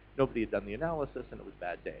thought. Nobody had done the analysis, and it was a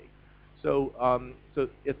bad day. So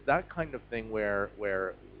it's that kind of thing where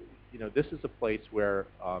this is a place where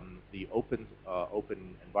the open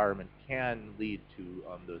environment can lead to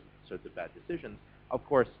those sorts of bad decisions. Of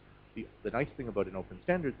course, the nice thing about an open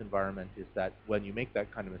standards environment is that when you make that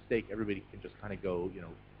kind of mistake, everybody can just kind of go,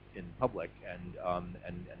 in public and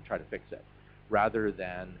try to fix it, rather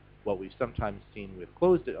than what we've sometimes seen with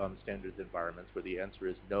closed standards environments, where the answer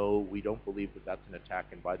is no, we don't believe that that's an attack,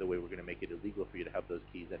 and by the way, we're going to make it illegal for you to have those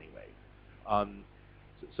keys anyway.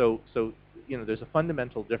 So there's a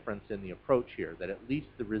fundamental difference in the approach here, that at least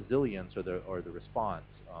the resilience or the response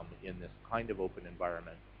in this kind of open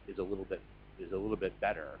environment is a little bit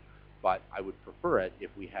better. But I would prefer it if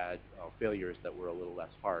we had failures that were a little less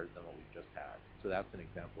hard than what we've just had. So that's an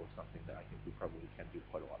example of something that I think we probably can do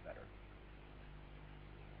quite a lot better.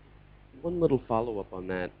 One little follow-up on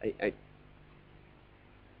that.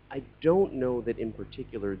 I don't know that in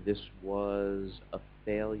particular this was a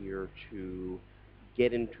failure to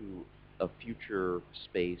get into a future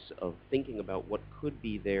space of thinking about what could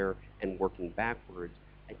be there and working backwards.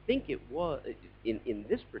 I think it was, in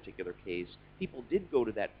this particular case, people did go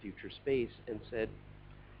to that future space and said,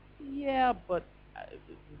 yeah, but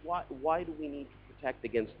why do we need to protect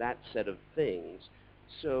against that set of things?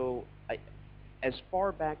 So as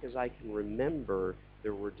far back as I can remember,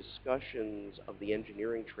 there were discussions of the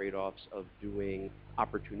engineering trade-offs of doing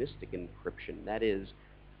opportunistic encryption. That is,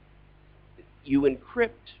 you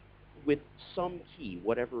encrypt with some key,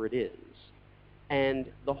 whatever it is, and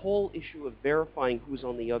the whole issue of verifying who's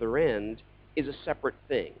on the other end is a separate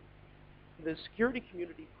thing. The security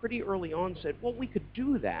community pretty early on said, well, we could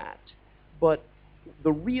do that, but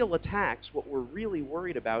the real attacks, what we're really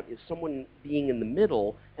worried about is someone being in the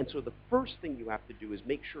middle, and so the first thing you have to do is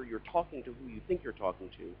make sure you're talking to who you think you're talking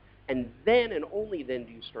to, and then and only then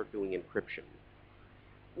do you start doing encryption.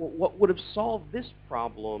 Well, what would have solved this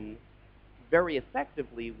problem very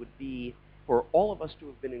effectively would be for all of us to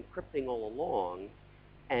have been encrypting all along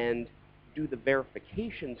and do the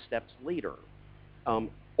verification steps later.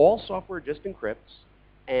 All software just encrypts,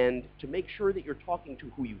 and to make sure that you're talking to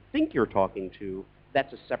who you think you're talking to,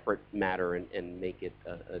 that's a separate matter and make it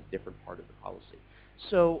a different part of the policy.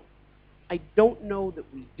 So I don't know that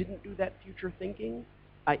we didn't do that future thinking.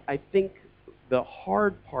 I think the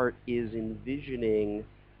hard part is envisioning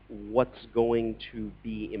what's going to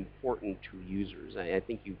be important to users. I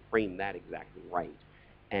think you framed that exactly right.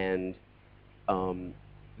 And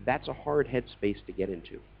that's a hard headspace to get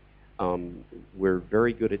into. We're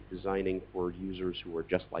very good at designing for users who are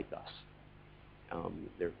just like us.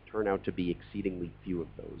 There turn out to be exceedingly few of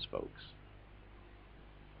those folks.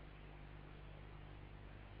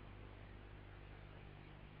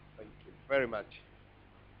 Thank you very much.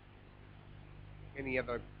 Any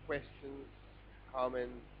other questions,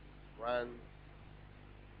 comments, rants?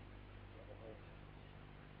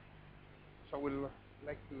 So I would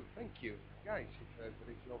like to thank you, guys, if there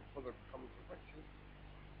is no further comments or questions.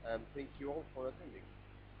 And thank you all for attending.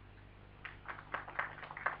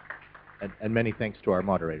 And many thanks to our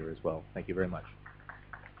moderator as well. Thank you very much.